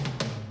 Bye-bye.